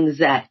the things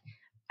that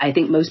I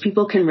think most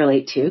people can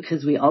relate to,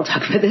 because we all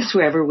talk about this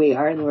wherever we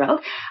are in the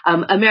world,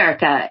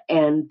 America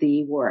and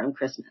the war on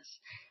Christmas.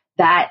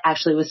 that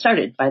actually was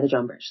started by the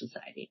John Birch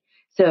Society.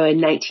 So in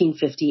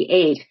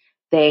 1958,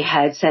 they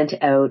had sent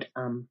out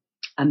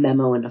a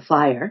memo and a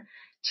flyer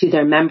to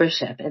their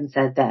membership and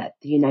said that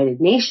the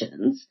United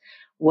Nations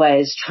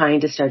was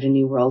trying to start a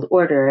new world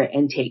order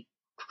and take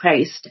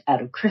Christ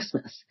out of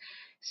Christmas.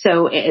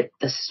 So at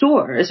the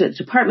stores, at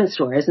department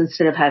stores,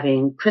 instead of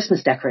having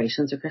Christmas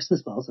decorations or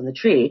Christmas balls on the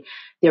tree,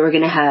 they were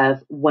going to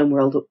have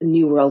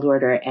New World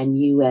Order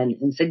and UN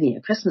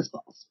insignia Christmas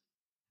balls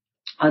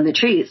on the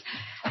trees.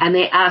 And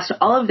they asked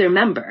all of their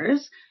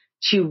members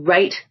to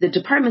write the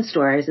department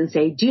stores and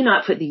say, do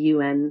not put the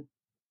UN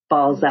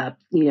balls up.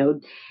 You know,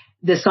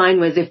 the sign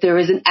was if there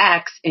was an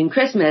X in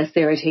Christmas,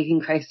 they were taking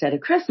Christ out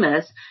of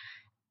Christmas.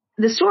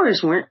 The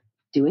stores weren't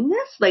doing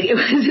this. Like, it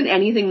wasn't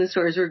anything the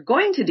stores were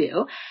going to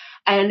do.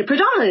 And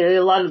predominantly,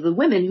 a lot of the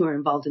women who were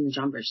involved in the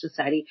John Birch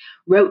Society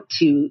wrote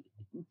to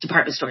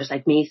department stores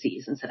like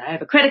Macy's and said, I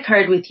have a credit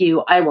card with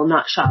you. I will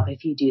not shop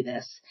if you do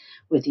this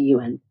with the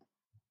UN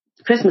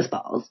Christmas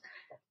balls.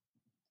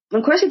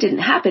 Of course, it didn't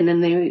happen,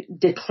 and they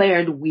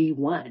declared we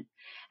won.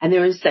 And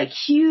there was like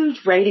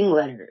huge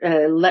letter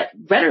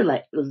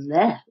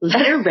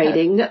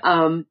writing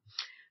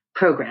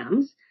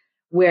programs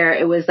where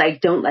it was like,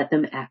 don't let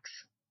them X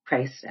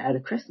Christ out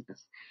of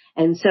Christmas.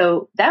 And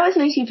so that was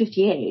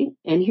 1958.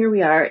 And here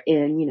we are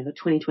in,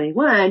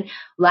 2021.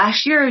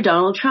 Last year,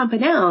 Donald Trump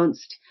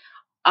announced,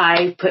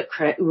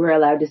 we're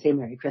allowed to say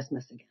Merry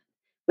Christmas again.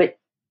 But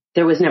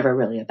there was never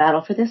really a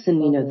battle for this.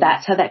 And,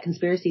 that's how that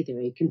conspiracy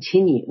theory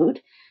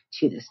continued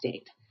to this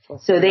date.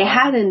 So they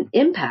had an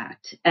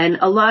impact, and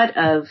a lot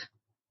of,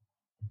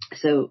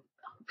 so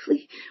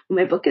hopefully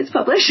when my book is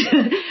published,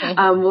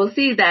 we'll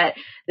see that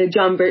the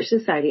John Birch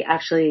Society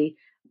actually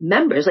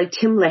members, like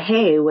Tim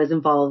LaHaye was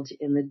involved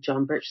in the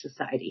John Birch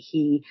Society.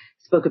 He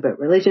spoke about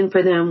religion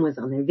for them, was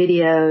on their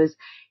videos.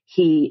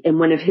 He, in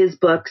one of his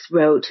books,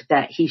 wrote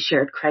that he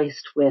shared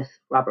Christ with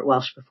Robert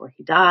Welsh before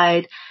he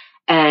died.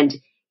 And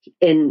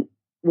in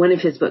one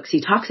of his books,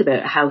 he talks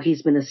about how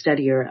he's been a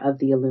studier of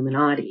the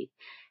Illuminati.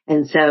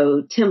 And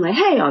so Tim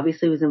LaHaye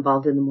obviously was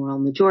involved in the Moral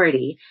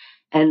Majority.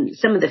 And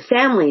some of the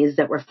families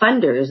that were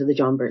funders of the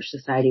John Birch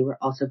Society were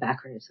also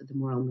backers of the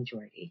Moral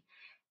Majority.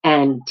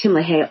 And Tim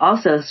LaHaye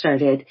also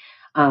started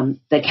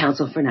the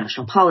Council for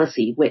National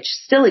Policy, which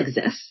still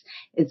exists.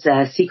 It's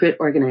a secret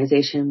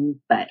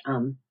organization, but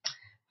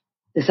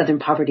the Southern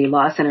Poverty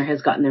Law Center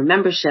has gotten their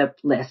membership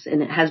list,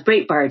 and it has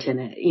Breitbart in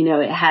it.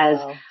 It has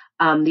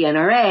the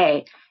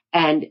NRA.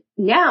 And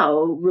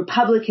now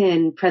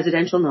Republican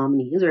presidential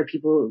nominees, or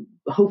people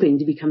hoping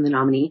to become the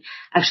nominee,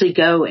 actually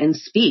go and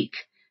speak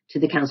to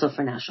the Council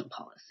for National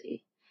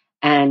Policy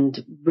and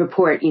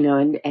report,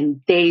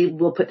 and they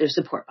will put their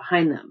support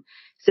behind them.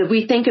 So if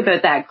we think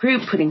about that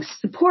group putting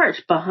support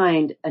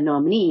behind a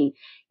nominee,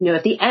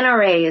 if the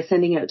NRA is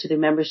sending out to their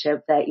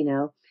membership that,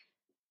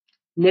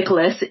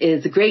 Nicholas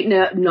is a great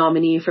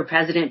nominee for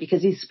president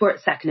because he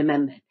supports Second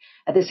Amendment.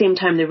 At the same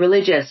time, the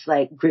religious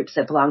groups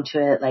that belong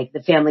to it, like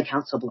the Family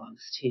Council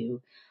belongs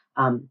to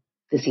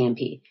the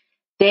CNP.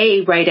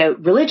 They write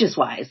out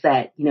religious-wise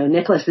that,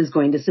 Nicholas is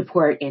going to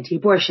support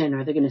anti-abortion,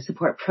 or they're going to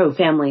support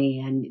pro-family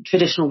and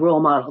traditional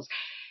role models.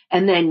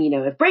 And then,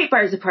 if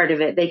Breitbart is a part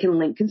of it, they can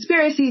link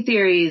conspiracy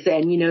theories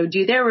and,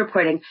 do their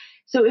reporting.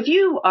 So if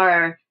you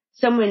are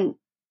someone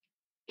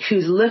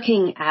who's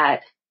looking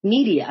at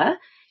media,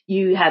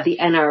 you have the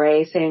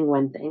NRA saying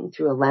one thing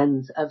through a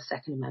lens of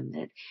Second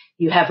Amendment.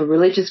 You have a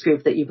religious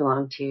group that you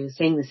belong to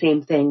saying the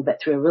same thing,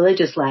 but through a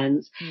religious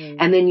lens.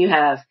 And then you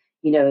have,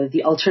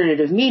 the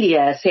alternative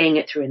media saying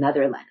it through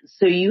another lens.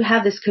 So you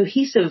have this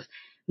cohesive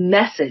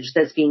message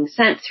that's being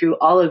sent through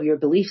all of your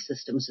belief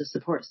systems to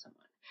support someone.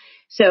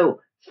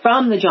 So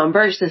from the John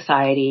Birch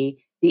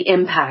Society, the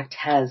impact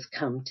has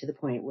come to the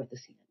point with the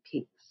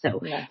CNP.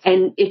 So,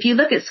 and if you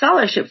look at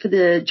scholarship for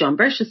the John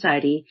Birch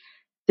Society,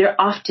 they're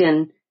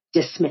often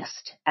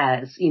dismissed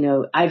as,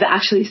 I've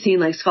actually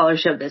seen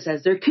scholarship that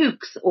says they're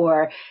kooks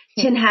or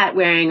tin hat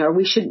wearing, or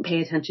we shouldn't pay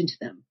attention to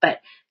them. But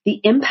the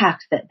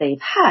impact that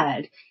they've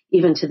had,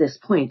 even to this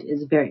point,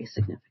 is very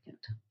significant.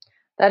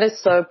 That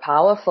is so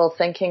powerful,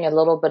 thinking a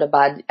little bit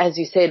about, as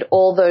you said,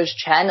 all those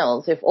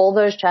channels. If all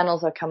those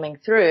channels are coming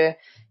through,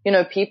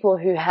 people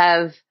who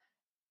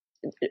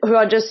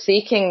are just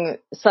seeking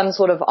some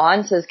sort of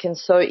answers can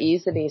so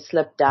easily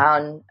slip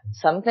down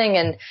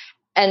something.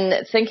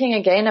 And thinking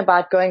again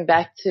about going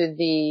back to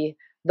the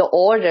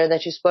order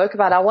that you spoke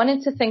about, I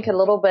wanted to think a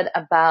little bit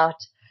about,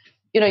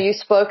 you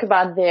spoke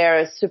about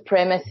their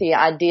supremacy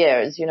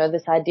ideas,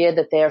 this idea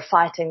that they're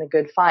fighting the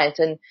good fight.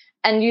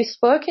 And you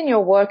spoke in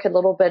your work a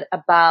little bit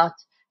about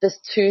this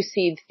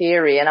two-seed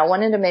theory. And I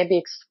wanted to maybe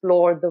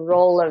explore the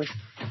role of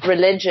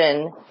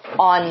religion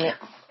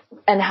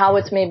and how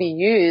it's maybe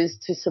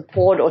used to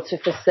support or to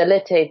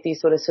facilitate these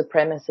sort of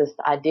supremacist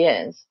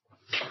ideas.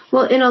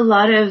 Well, in a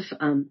lot of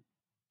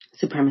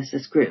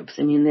supremacist groups,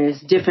 there's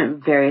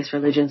different various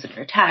religions that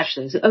are attached.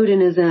 There's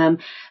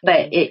Odinism,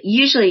 but it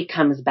usually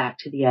comes back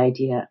to the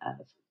idea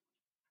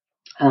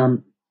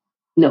of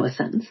Noah's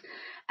sons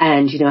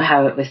and,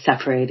 how it was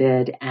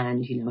separated,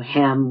 and,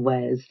 Ham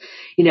was,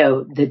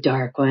 the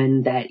dark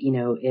one that,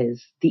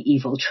 is the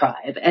evil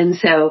tribe. And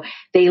so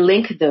they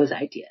link those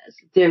ideas.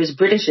 There's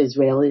British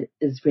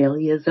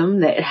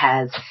Israelism that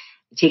has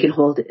taken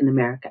hold in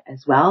America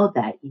as well,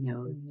 that,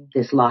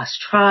 this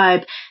lost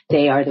tribe,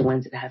 they are the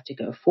ones that have to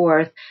go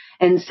forth.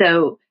 And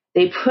so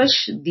they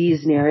push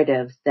these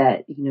narratives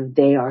that,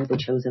 they are the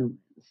chosen ones,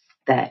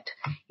 that,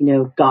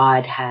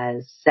 God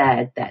has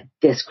said that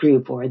this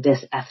group or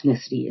this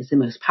ethnicity is the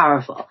most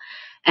powerful.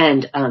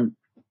 And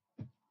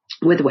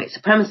with the white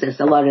supremacists,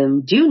 a lot of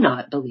them do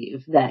not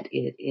believe that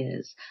it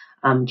is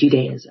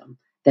Judaism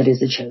that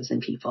is the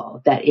chosen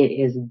people, that it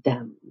is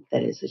them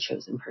that is the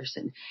chosen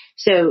person.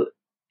 So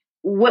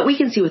what we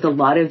can see with a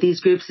lot of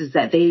these groups is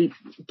that they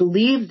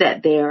believe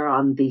that they are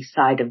on the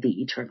side of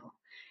the eternal,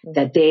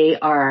 that they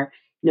are,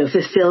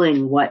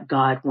 fulfilling what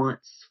God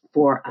wants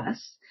for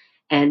us.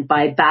 And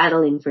by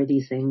battling for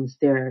these things,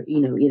 they're,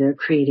 either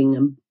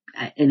creating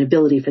an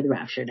ability for the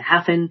rapture to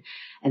happen,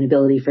 an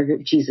ability for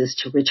Jesus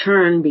to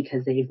return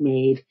because they've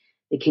made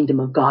the kingdom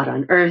of God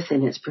on earth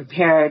and it's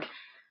prepared.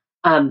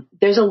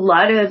 There's a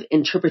lot of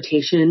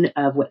interpretation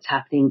of what's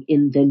happening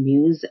in the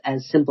news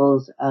as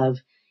symbols of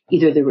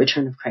either the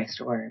return of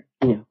Christ or,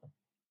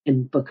 in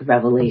the book of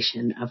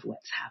Revelation of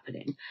what's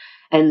happening.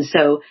 And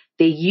so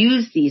they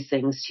use these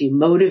things to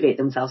motivate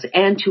themselves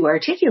and to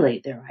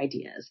articulate their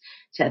ideas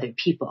to other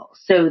people.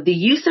 So the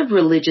use of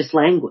religious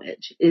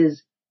language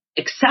is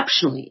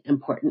exceptionally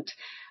important.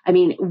 I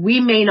mean,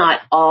 we may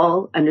not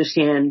all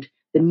understand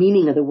the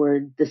meaning of the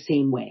word the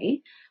same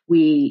way.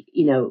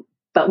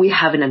 But we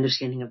have an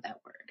understanding of that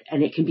word,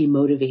 and it can be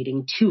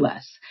motivating to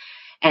us.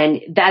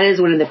 And that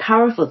is one of the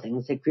powerful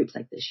things that groups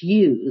like this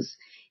use,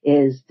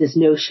 is this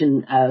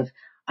notion of,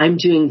 I'm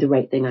doing the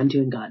right thing, I'm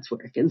doing God's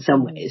work in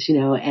some ways,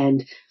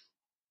 and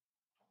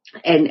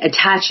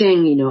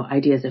attaching,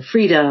 ideas of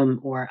freedom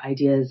or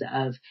ideas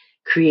of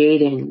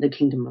creating the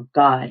kingdom of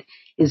God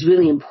is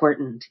really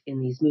important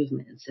in these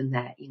movements. And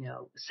that,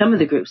 some of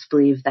the groups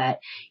believe that,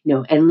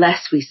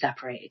 unless we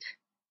separate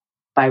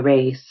by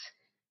race,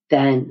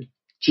 then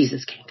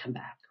Jesus can't come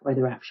back, or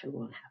the rapture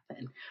won't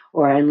happen.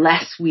 Or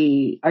unless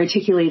we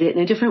articulate it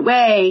in a different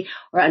way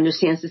or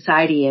understand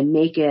society and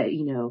make it,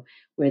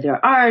 where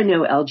there are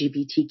no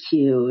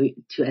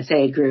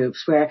LGBTQ2SA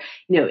groups, where,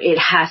 it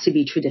has to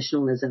be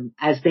traditionalism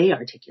as they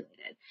articulate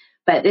it.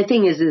 But the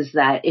thing is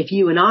that if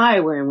you and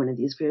I were in one of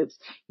these groups,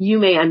 you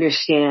may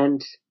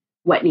understand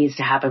what needs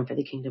to happen for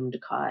the kingdom of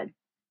God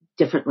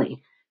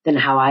differently than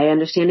how I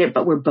understand it,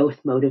 but we're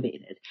both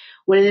motivated.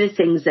 One of the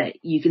things that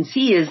you can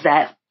see is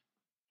that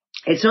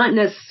it's not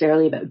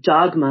necessarily about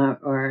dogma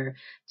or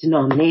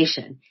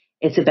denomination.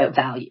 It's about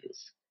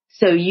values.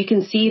 So you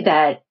can see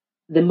that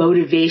the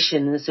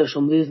motivation in the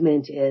social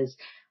movement is,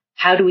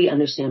 how do we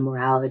understand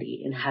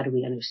morality and how do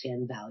we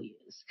understand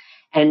values?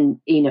 And,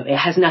 it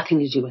has nothing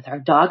to do with our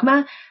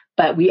dogma,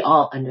 but we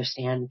all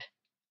understand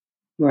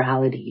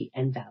morality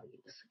and values.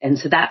 And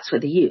so that's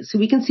what they use. So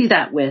we can see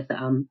that with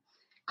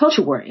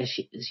culture war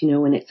issues,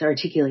 when it's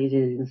articulated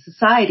in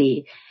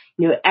society,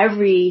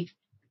 every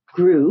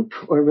group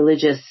or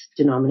religious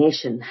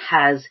denomination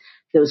has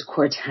those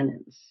core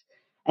tenets.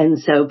 And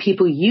so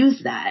people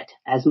use that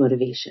as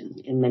motivation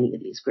in many of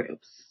these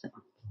groups. So.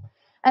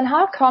 And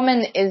how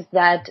common is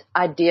that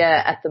idea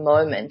at the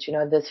moment,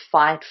 this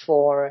fight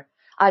for,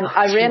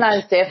 I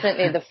realize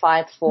definitely the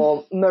fight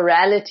for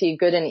morality,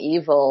 good and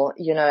evil,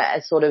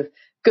 as sort of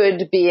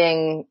good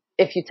being,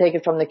 if you take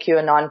it from the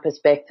QAnon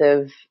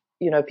perspective,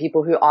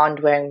 people who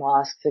aren't wearing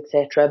masks,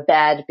 etc.,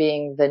 bad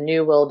being the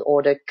New World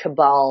Order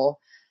cabal.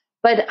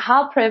 But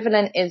how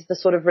prevalent is the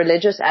sort of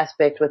religious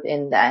aspect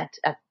within that,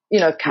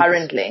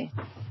 currently?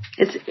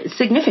 It's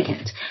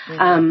significant.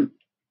 Mm-hmm.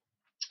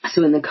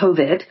 So in the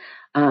COVID,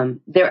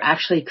 they're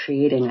actually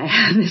creating,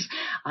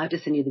 I'll have to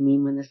send you the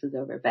meme when this is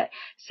over, but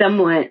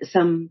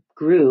some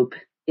group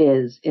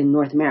is in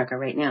North America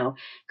right now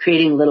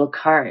creating little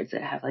cards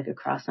that have like a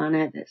cross on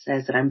it that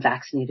says that I'm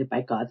vaccinated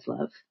by God's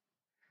love.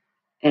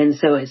 And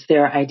so it's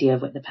their idea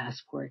of what the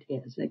passport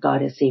is, that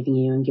God is saving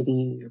you and giving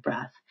you your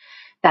breath.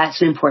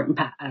 That's an important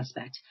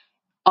aspect.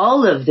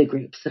 All of the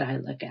groups that I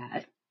look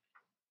at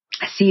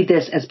see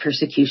this as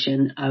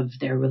persecution of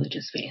their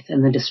religious faith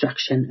and the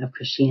destruction of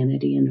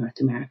Christianity in North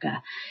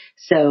America.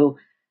 So,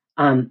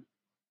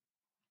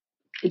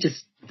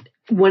 just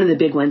one of the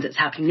big ones that's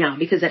happening now,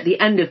 because at the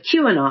end of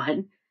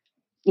QAnon,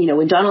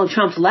 when Donald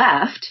Trump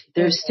left,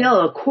 there's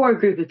still a core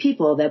group of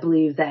people that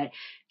believe that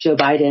Joe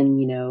Biden,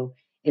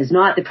 is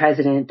not the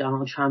president,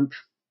 Donald Trump.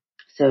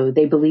 So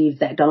they believe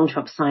that Donald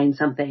Trump signed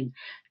something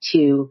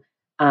to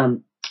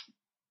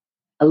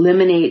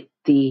eliminate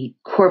the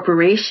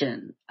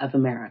corporation of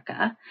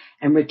America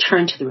and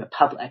return to the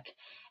republic.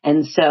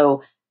 And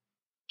so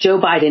Joe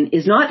Biden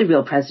is not the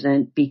real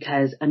president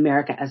because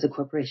America as a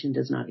corporation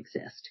does not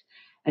exist.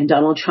 And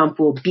Donald Trump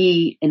will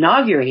be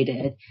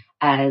inaugurated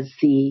as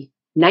the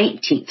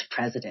 19th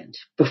president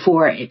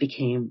before it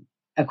became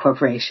a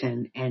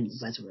corporation and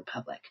was a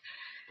republic.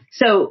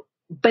 So,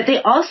 but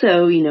they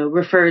also,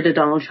 refer to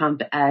Donald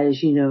Trump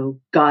as,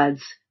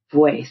 God's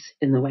voice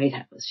in the White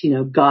House,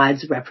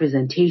 God's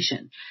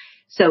representation.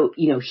 So,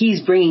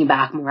 he's bringing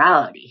back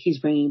morality. He's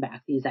bringing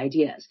back these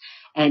ideas.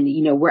 And,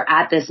 we're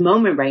at this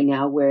moment right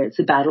now where it's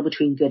a battle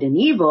between good and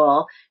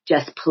evil,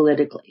 just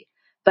politically.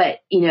 But,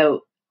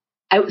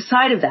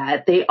 outside of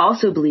that, they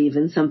also believe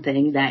in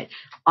something that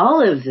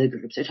all of the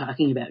groups are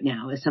talking about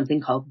now, is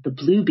something called the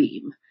Blue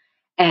Beam.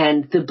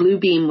 And the Blue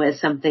Beam was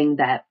something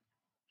that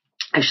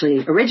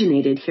actually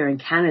originated here in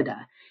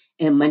Canada,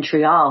 in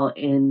Montreal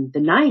in the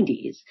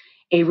 90s.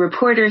 A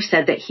reporter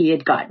said that he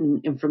had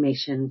gotten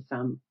information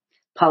from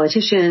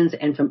politicians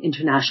and from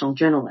international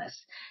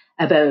journalists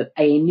about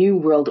a new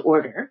world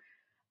order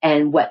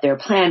and what their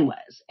plan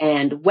was.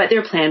 And what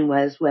their plan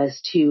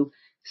was to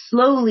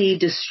slowly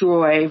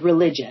destroy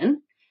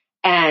religion.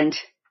 And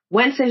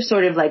once there's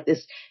sort of like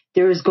this,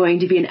 there is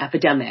going to be an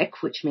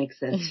epidemic, which makes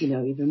this,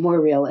 even more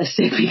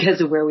realistic because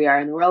of where we are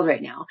in the world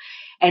right now.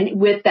 And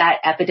with that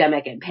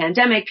epidemic and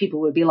pandemic, people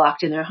would be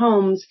locked in their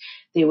homes.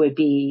 They would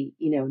be,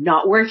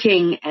 not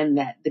working, and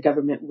that the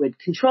government would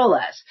control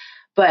us.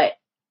 But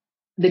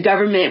the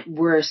government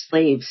were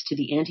slaves to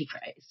the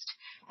Antichrist,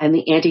 and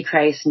the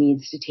Antichrist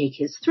needs to take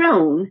his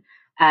throne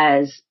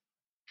as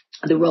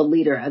the world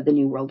leader of the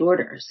New World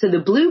Order. So the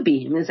Blue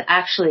Beam is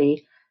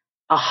actually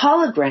a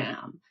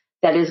hologram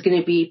that is going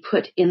to be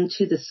put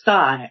into the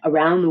sky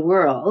around the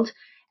world,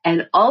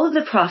 and all of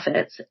the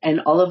prophets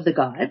and all of the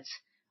gods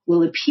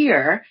will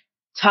appear,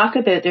 talk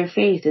about their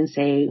faith, and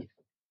say,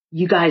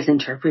 you guys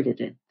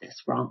interpreted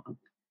this wrong.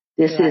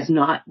 This is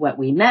not what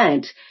we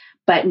meant.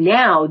 But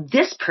now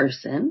this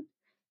person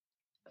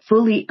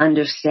fully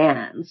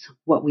understands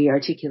what we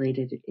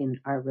articulated in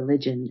our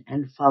religion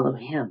and follow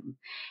him.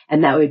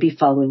 And that would be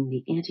following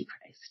the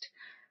Antichrist.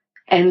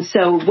 And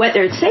so what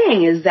they're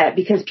saying is that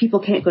because people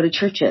can't go to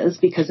churches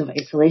because of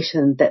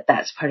isolation,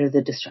 that's part of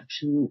the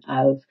destruction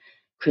of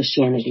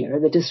Christianity, or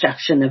the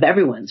destruction of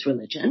everyone's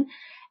religion.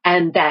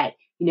 And that,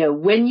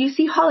 when you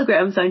see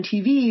holograms on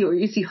TV, or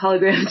you see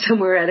holograms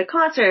somewhere at a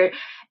concert,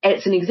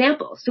 it's an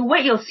example. So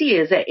what you'll see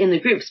is that in the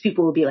groups,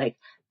 people will be like,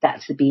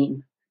 that's the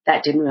beam.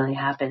 That didn't really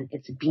happen.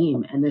 It's a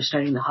beam. And they're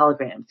starting the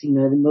holograms. The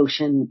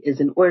motion is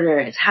in order.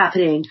 It's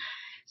happening.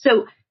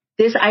 So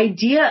this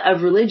idea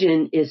of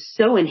religion is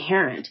so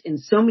inherent in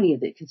so many of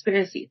the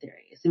conspiracy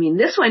theories. I mean,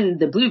 this one,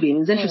 the Blue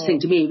Beam, is interesting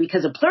to me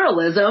because of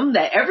pluralism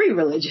that every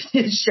religion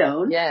is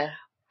shown. Yeah.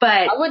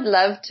 But I would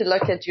love to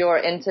look at your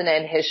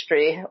internet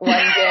history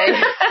one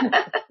day.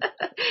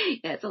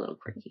 Yeah, it's a little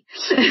quirky.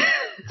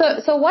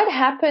 So what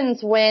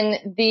happens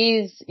when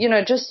these,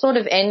 just sort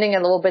of ending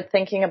a little bit,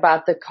 thinking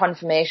about the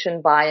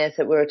confirmation bias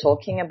that we were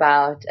talking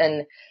about,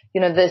 and,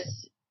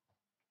 this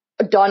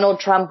Donald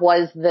Trump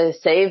was the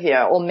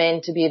savior, or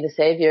meant to be the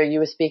savior. You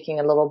were speaking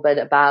a little bit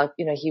about,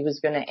 he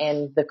was going to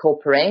end the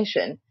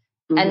corporation.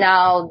 Mm-hmm. And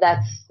now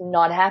that's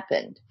not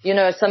happened.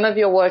 Some of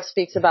your work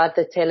speaks about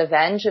the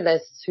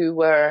televangelists who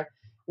were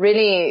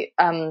really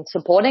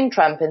supporting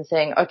Trump and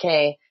saying,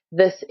 okay,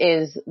 this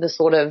is the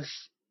sort of,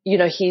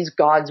 he's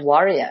God's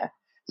warrior.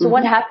 So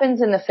what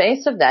happens in the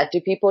face of that? Do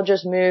people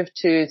just move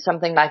to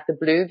something like the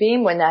Blue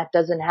Beam when that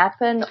doesn't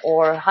happen?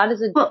 Or how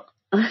does it? Well,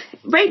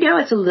 right now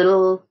it's a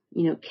little,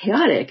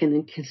 chaotic in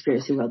the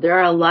conspiracy world. There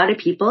are a lot of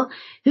people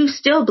who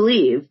still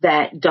believe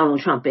that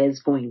Donald Trump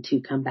is going to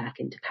come back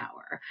into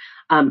power.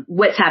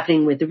 What's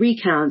happening with the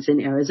recounts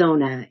in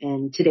Arizona,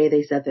 and today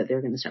they said that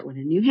they're going to start one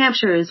in New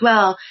Hampshire as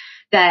well,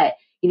 that,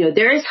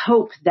 there is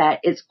hope that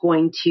it's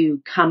going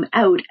to come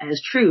out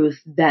as truth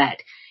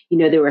that,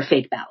 there were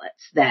fake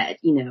ballots, that,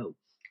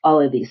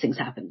 all of these things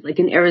happened. Like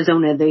in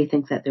Arizona, they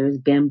think that there's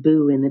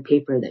bamboo in the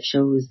paper that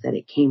shows that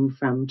it came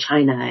from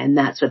China, and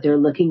that's what they're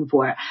looking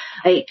for.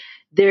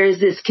 There's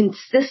this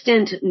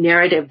consistent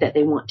narrative that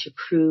they want to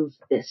prove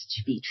this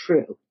to be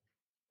true.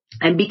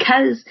 And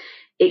because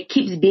it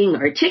keeps being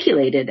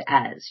articulated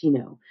as,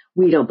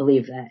 we don't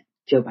believe that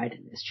Joe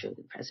Biden is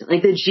truly president.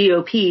 Like the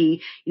GOP,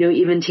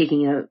 even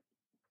taking out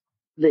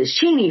Liz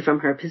Cheney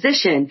from her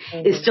position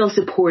is still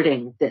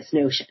supporting this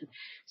notion.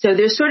 So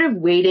they're sort of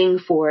waiting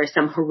for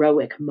some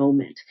heroic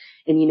moment.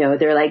 And,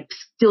 they're like,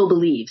 still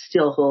believe,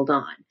 still hold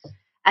on.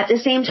 At the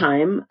same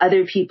time,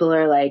 other people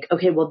are like,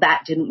 okay, well,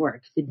 that didn't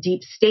work. The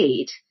deep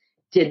state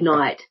did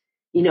not,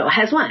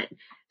 has won.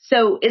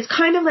 So it's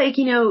kind of like,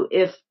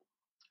 if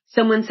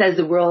someone says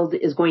the world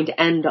is going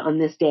to end on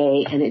this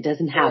day and it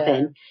doesn't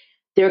happen,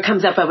 there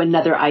comes up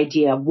another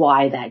idea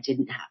why that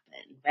didn't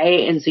happen,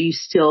 right? And so you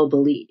still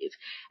believe.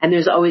 And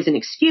there's always an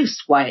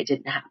excuse why it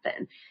didn't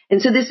happen. And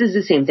so this is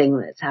the same thing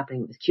that's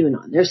happening with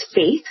QAnon. There's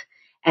faith,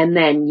 and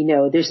then,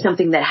 there's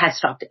something that has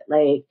stopped it,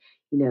 like,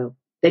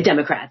 the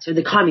Democrats or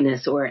the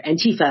communists or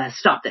Antifa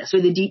stopped this,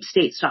 or the deep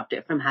state stopped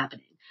it from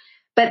happening.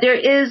 But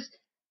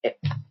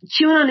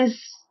QAnon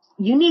is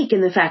unique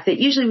in the fact that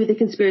usually with a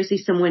conspiracy,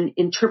 someone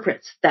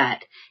interprets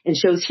that and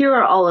shows, here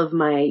are all of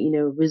my,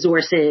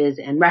 resources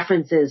and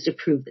references to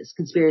prove this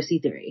conspiracy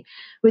theory.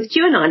 With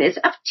QAnon, it's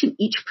up to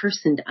each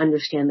person to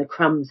understand the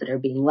crumbs that are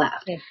being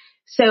left. Yeah.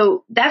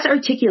 So that's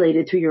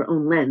articulated through your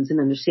own lens and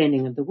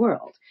understanding of the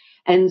world.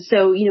 And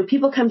so,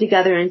 people come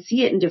together and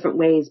see it in different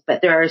ways,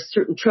 but there are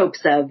certain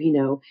tropes of,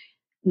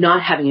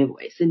 not having a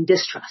voice and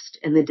distrust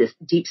and the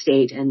deep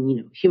state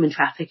and, human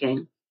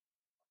trafficking.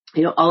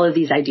 All of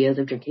these ideas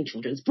of drinking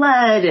children's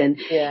blood and,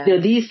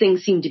 these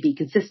things seem to be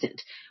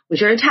consistent,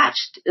 which are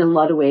attached in a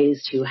lot of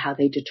ways to how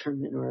they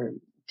determine or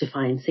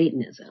define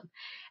Satanism.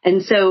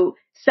 And so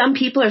some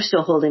people are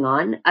still holding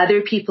on.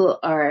 Other people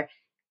are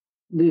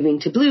moving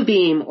to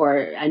Bluebeam, or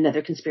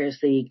another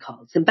conspiracy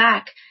called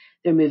Symback.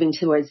 They're moving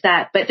towards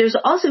that. But there's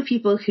also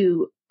people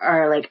who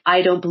are like,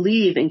 I don't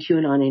believe in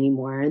QAnon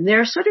anymore. And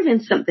they're sort of in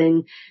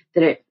something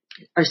that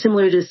are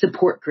similar to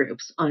support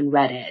groups on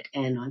Reddit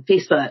and on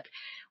Facebook,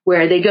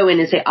 where they go in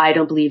and say, I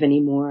don't believe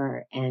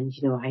anymore, and,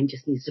 I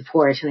just need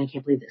support, and I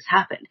can't believe this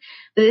happened.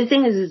 But the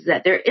thing is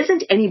that there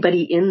isn't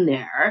anybody in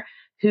there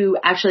who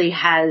actually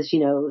has,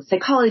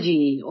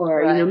 psychology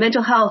or,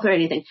 mental health or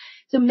anything.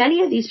 So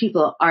many of these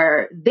people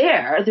are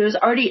there. There's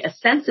already a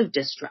sense of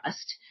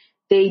distrust.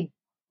 They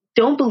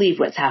don't believe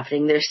what's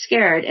happening. They're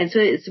scared. And so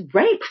it's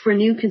ripe for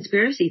new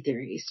conspiracy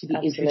theories to be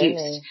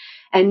introduced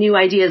and new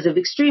ideas of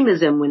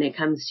extremism when it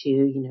comes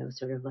to,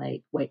 sort of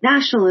like white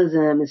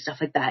nationalism and stuff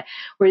like that,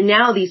 where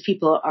now these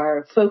people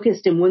are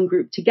focused in one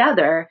group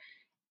together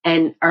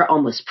and are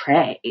almost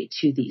prey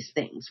to these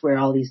things where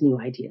all these new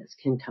ideas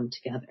can come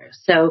together.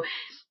 So,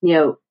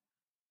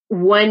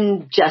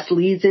 one just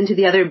leads into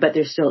the other, but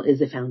there still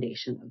is a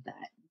foundation of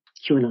that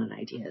QAnon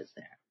ideas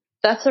there.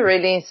 That's a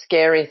really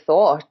scary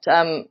thought.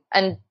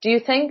 And do you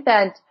think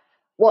that,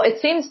 well,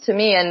 it seems to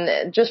me,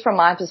 and just from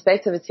my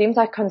perspective, it seems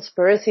like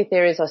conspiracy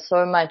theories are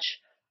so much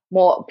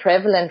more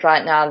prevalent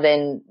right now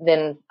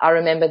than I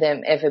remember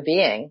them ever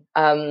being.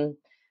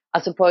 I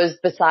suppose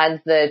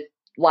besides the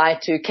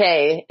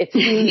Y2K, it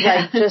seems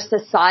like just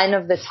a sign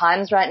of the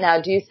times right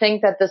now. Do you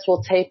think that this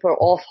will taper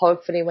off,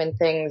 hopefully, when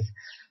things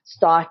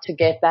start to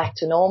get back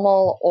to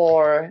normal,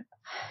 or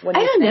what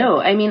do you think? Know.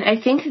 I mean, I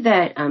think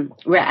that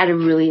we're at a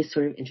really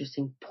sort of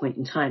interesting point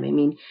in time. I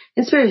mean,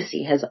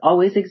 conspiracy has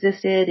always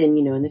existed, and,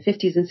 in the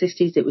 50s and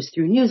 60s, it was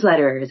through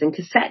newsletters and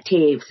cassette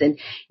tapes, and,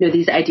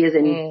 these ideas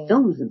and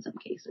films in some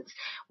cases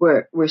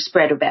were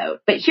spread about.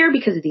 But here,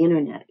 because of the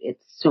internet,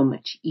 it's so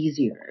much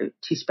easier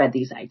to spread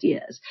these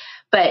ideas.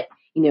 But,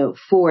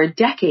 for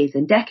decades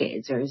and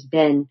decades, there's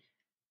been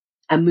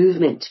a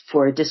movement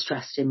for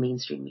distrust in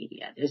mainstream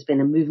media. There's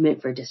been a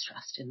movement for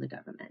distrust in the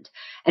government.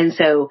 And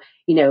so,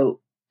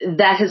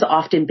 that has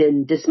often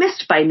been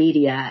dismissed by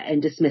media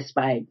and dismissed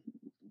by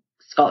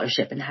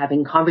scholarship and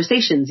having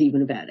conversations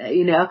even about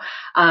it,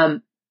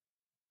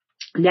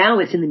 now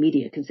it's in the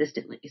media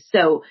consistently.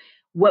 So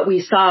what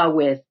we saw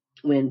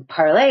when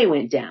Parler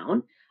went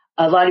down,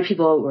 a lot of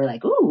people were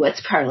like, ooh,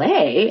 what's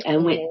Parler?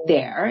 And went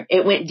there.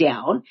 It went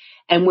down.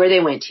 And where they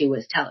went to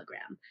was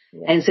Telegram.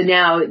 Yeah. And so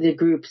now the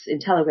groups in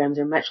Telegrams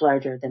are much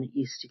larger than it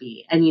used to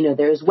be. And,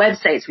 there's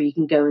websites where you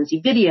can go and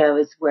see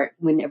videos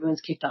when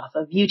everyone's kicked off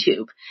of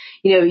YouTube.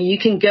 You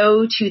can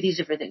go to these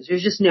different things.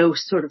 There's just no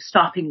sort of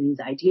stopping these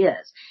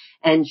ideas.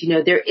 And,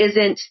 there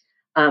isn't,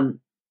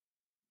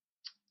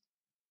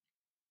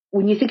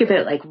 when you think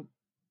about like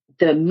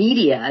the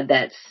media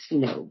that's,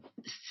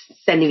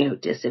 sending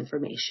out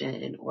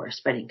disinformation or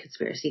spreading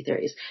conspiracy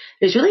theories,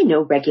 there's really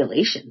no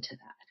regulation to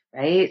that,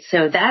 right?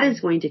 So that is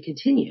going to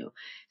continue.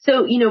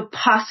 So,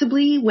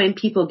 possibly when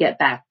people get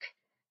back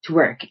to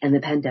work and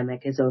the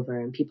pandemic is over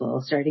and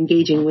people start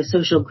engaging with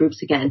social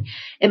groups again,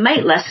 it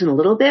might lessen a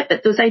little bit,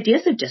 but those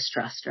ideas of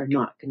distrust are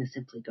not going to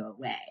simply go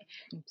away.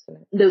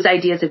 Absolutely. Those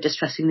ideas of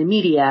distrusting the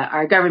media,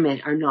 our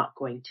government, are not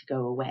going to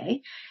go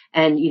away.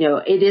 And,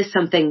 it is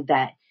something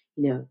that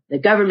the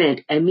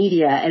government and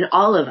media and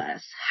all of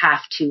us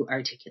have to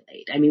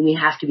articulate. I mean, we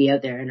have to be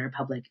out there in our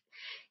public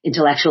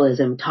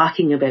intellectualism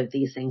talking about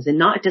these things and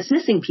not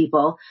dismissing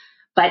people,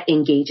 but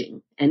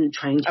engaging and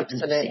trying to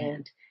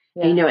understand.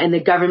 Yeah. And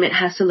the government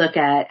has to look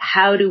at,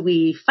 how do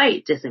we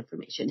fight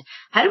disinformation?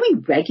 How do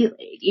we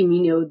regulate,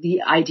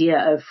 the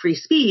idea of free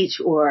speech,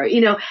 or,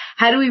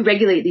 how do we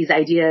regulate these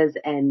ideas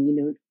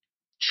and,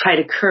 try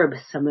to curb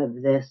some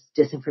of this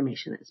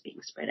disinformation that's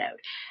being spread out?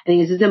 I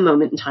think this is a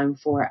moment in time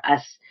for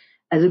us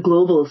as a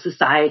global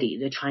society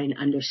to try and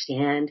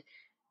understand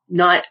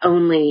not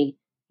only,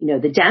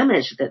 the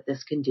damage that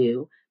this can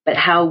do, but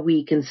how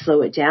we can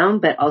slow it down,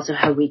 but also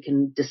how we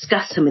can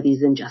discuss some of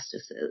these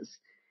injustices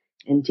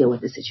and deal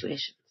with the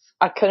situations.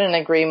 I couldn't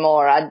agree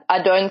more.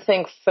 I don't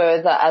think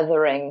further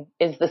othering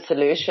is the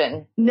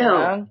solution.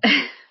 No.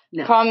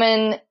 No.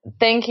 Carmen,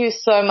 thank you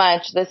so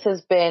much. This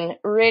has been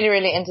really,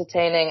 really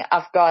entertaining.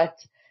 I've got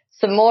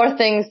some more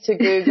things to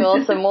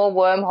Google, some more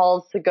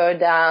wormholes to go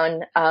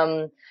down.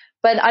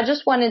 But I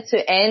just wanted to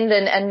end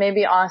and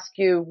maybe ask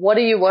you, what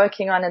are you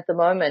working on at the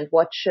moment?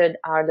 What should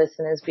our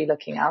listeners be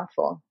looking out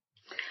for?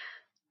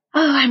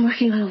 Oh, I'm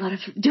working on a lot of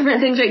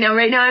different things right now.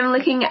 Right now I'm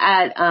looking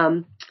at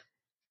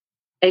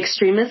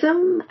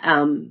extremism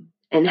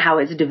and how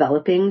it's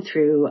developing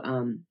through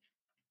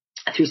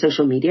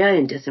social media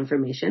and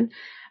disinformation.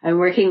 I'm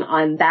working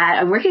on that.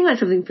 I'm working on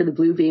something for the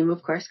Bluebeam,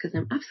 of course, because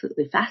I'm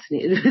absolutely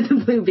fascinated with the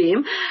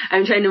Bluebeam.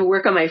 I'm trying to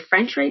work on my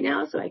French right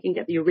now so I can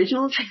get the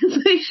original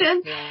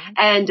translation. Yeah.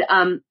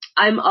 And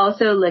I'm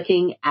also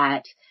looking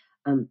at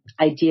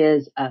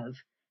ideas of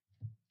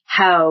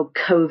how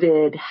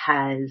COVID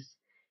has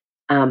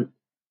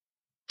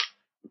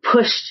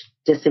pushed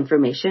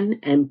disinformation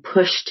and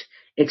pushed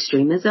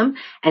extremism,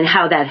 and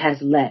how that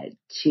has led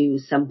to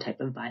some type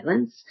of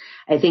violence.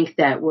 I think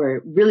that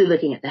we're really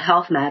looking at the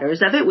health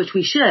matters of it, which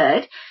we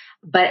should,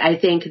 but I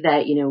think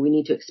that, we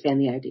need to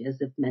expand the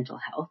ideas of mental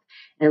health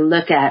and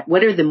look at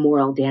what are the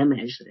moral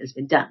damage that has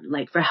been done,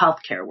 like for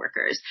healthcare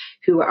workers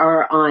who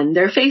are on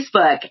their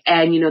Facebook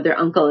and, their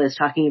uncle is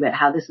talking about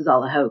how this is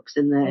all a hoax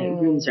and the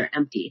rooms are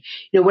empty.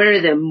 What are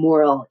the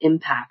moral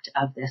impact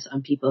of this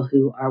on people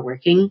who are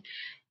working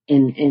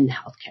in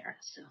healthcare?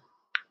 So.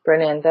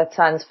 Brilliant. That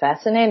sounds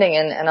fascinating,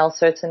 and I'll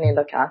certainly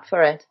look out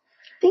for it.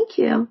 Thank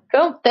you.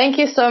 Cool. Thank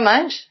you so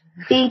much.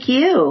 Thank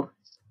you.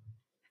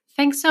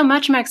 Thanks so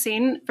much,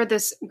 Maxine, for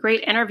this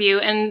great interview.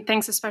 And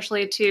thanks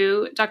especially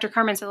to Dr.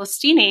 Carmen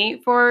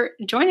Celestini for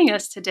joining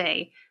us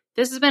today.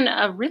 This has been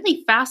a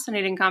really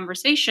fascinating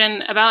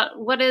conversation about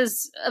what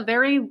is a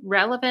very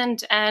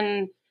relevant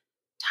and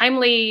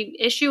timely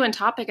issue and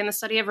topic in the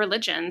study of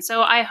religion.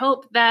 So I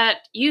hope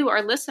that you,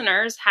 our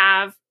listeners,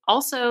 have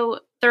also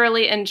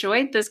thoroughly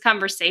enjoyed this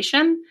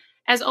conversation.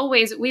 As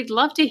always, we'd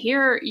love to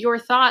hear your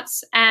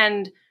thoughts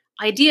and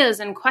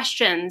ideas and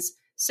questions.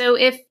 So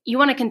if you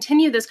want to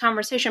continue this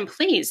conversation,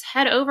 please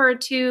head over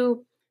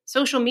to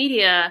social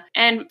media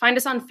and find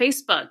us on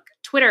Facebook,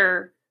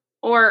 Twitter,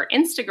 or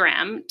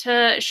Instagram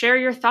to share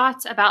your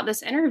thoughts about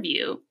this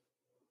interview.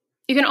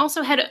 You can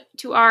also head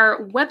to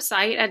our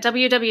website at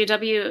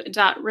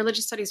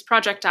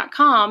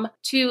www.religiousstudiesproject.com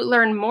to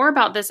learn more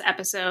about this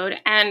episode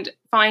and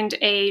find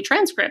a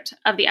transcript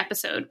of the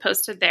episode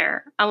posted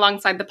there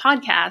alongside the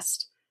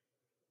podcast.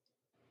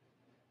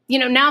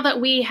 Now that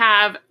we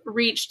have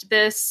reached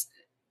this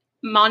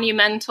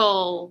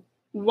monumental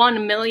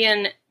 1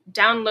 million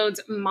downloads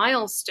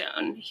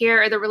milestone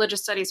here at the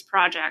Religious Studies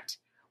Project,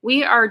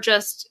 we are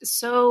just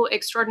so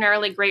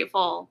extraordinarily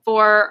grateful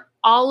for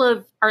all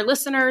of our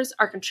listeners,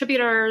 our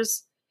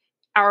contributors,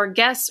 our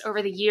guests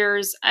over the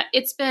years.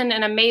 It's been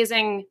an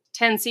amazing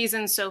 10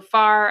 seasons so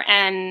far,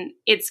 and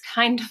it's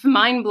kind of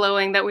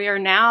mind-blowing that we are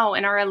now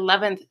in our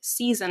 11th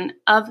season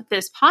of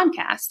this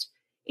podcast.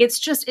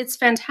 It's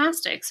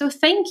fantastic. So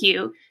thank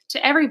you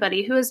to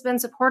everybody who has been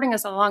supporting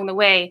us along the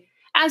way.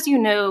 As you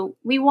know,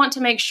 we want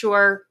to make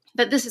sure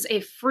that this is a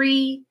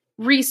free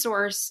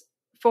resource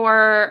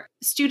for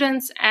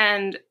students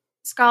and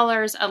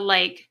scholars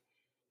alike.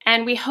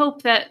 And we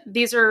hope that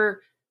these are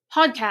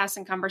podcasts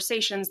and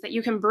conversations that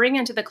you can bring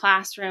into the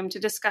classroom to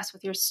discuss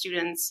with your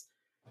students.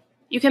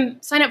 You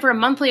can sign up for a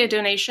monthly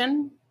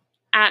donation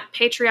at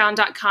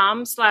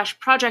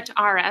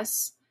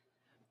patreon.com/projectrs,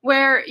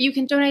 where you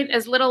can donate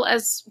as little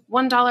as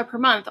 $1 per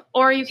month,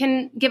 or you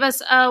can give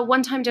us a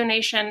one-time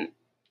donation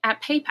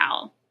at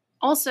PayPal.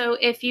 Also,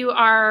 if you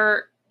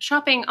are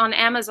shopping on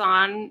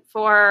Amazon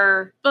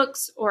for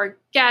books or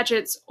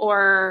gadgets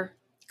or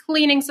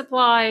cleaning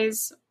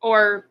supplies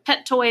or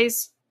pet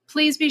toys,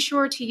 please be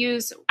sure to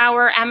use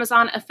our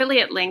Amazon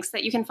affiliate links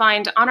that you can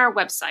find on our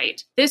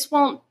website. This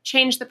won't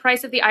change the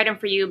price of the item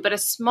for you, but a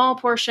small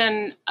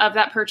portion of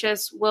that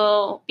purchase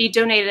will be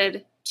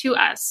donated to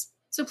us.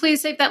 So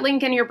please save that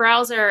link in your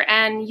browser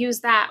and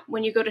use that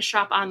when you go to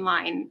shop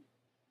online.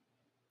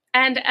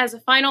 And as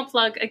a final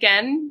plug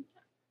again,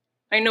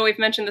 I know we've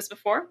mentioned this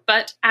before,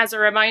 but as a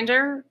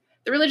reminder,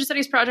 the Religious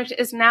Studies Project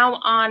is now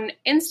on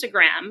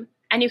Instagram,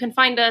 and you can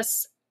find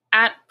us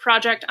at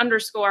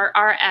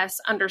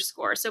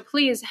project_RS_. So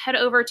please head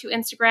over to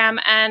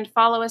Instagram and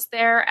follow us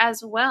there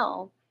as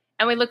well.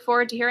 And we look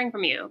forward to hearing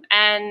from you.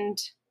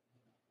 And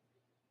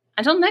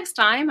until next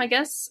time, I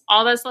guess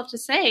all that's left to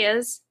say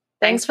is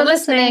thanks for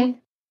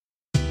listening.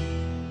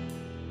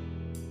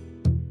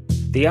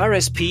 The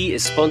RSP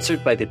is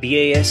sponsored by the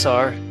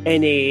BASR,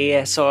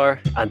 NAASR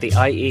and the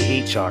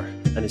IAHR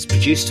and is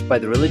produced by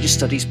the Religious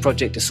Studies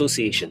Project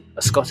Association,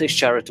 a Scottish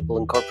charitable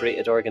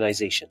incorporated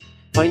organisation.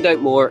 Find out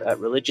more at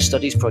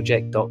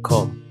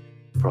religiousstudiesproject.com.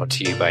 Brought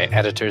to you by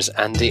editors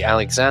Andy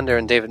Alexander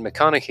and David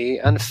McConaughey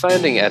and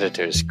founding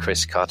editors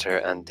Chris Cotter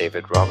and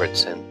David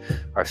Robertson.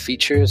 Our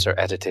features are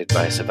edited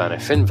by Savannah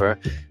Finver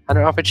and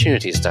our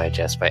Opportunities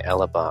Digest by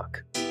Ella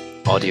Bach.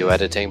 Audio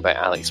editing by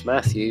Alex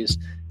Matthews.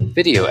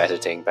 Video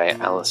editing by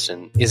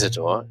Alison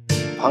Isidore,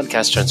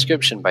 podcast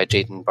transcription by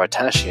Jayden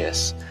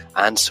Bartashius,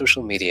 and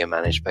social media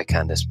managed by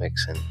Candice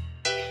Mixon.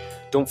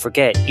 Don't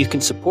forget, you can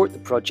support the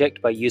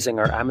project by using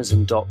our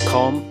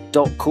amazon.com,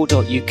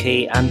 .co.uk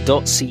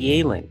and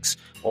 .ca links,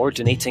 or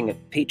donating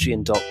at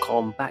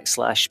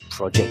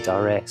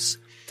patreon.com/projectrs.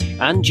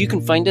 And you can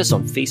find us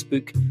on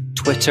Facebook,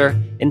 Twitter,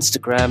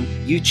 Instagram,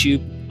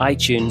 YouTube,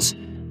 iTunes,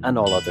 and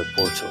all other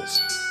portals.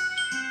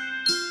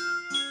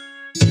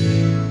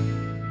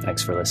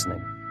 Thanks for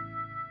listening.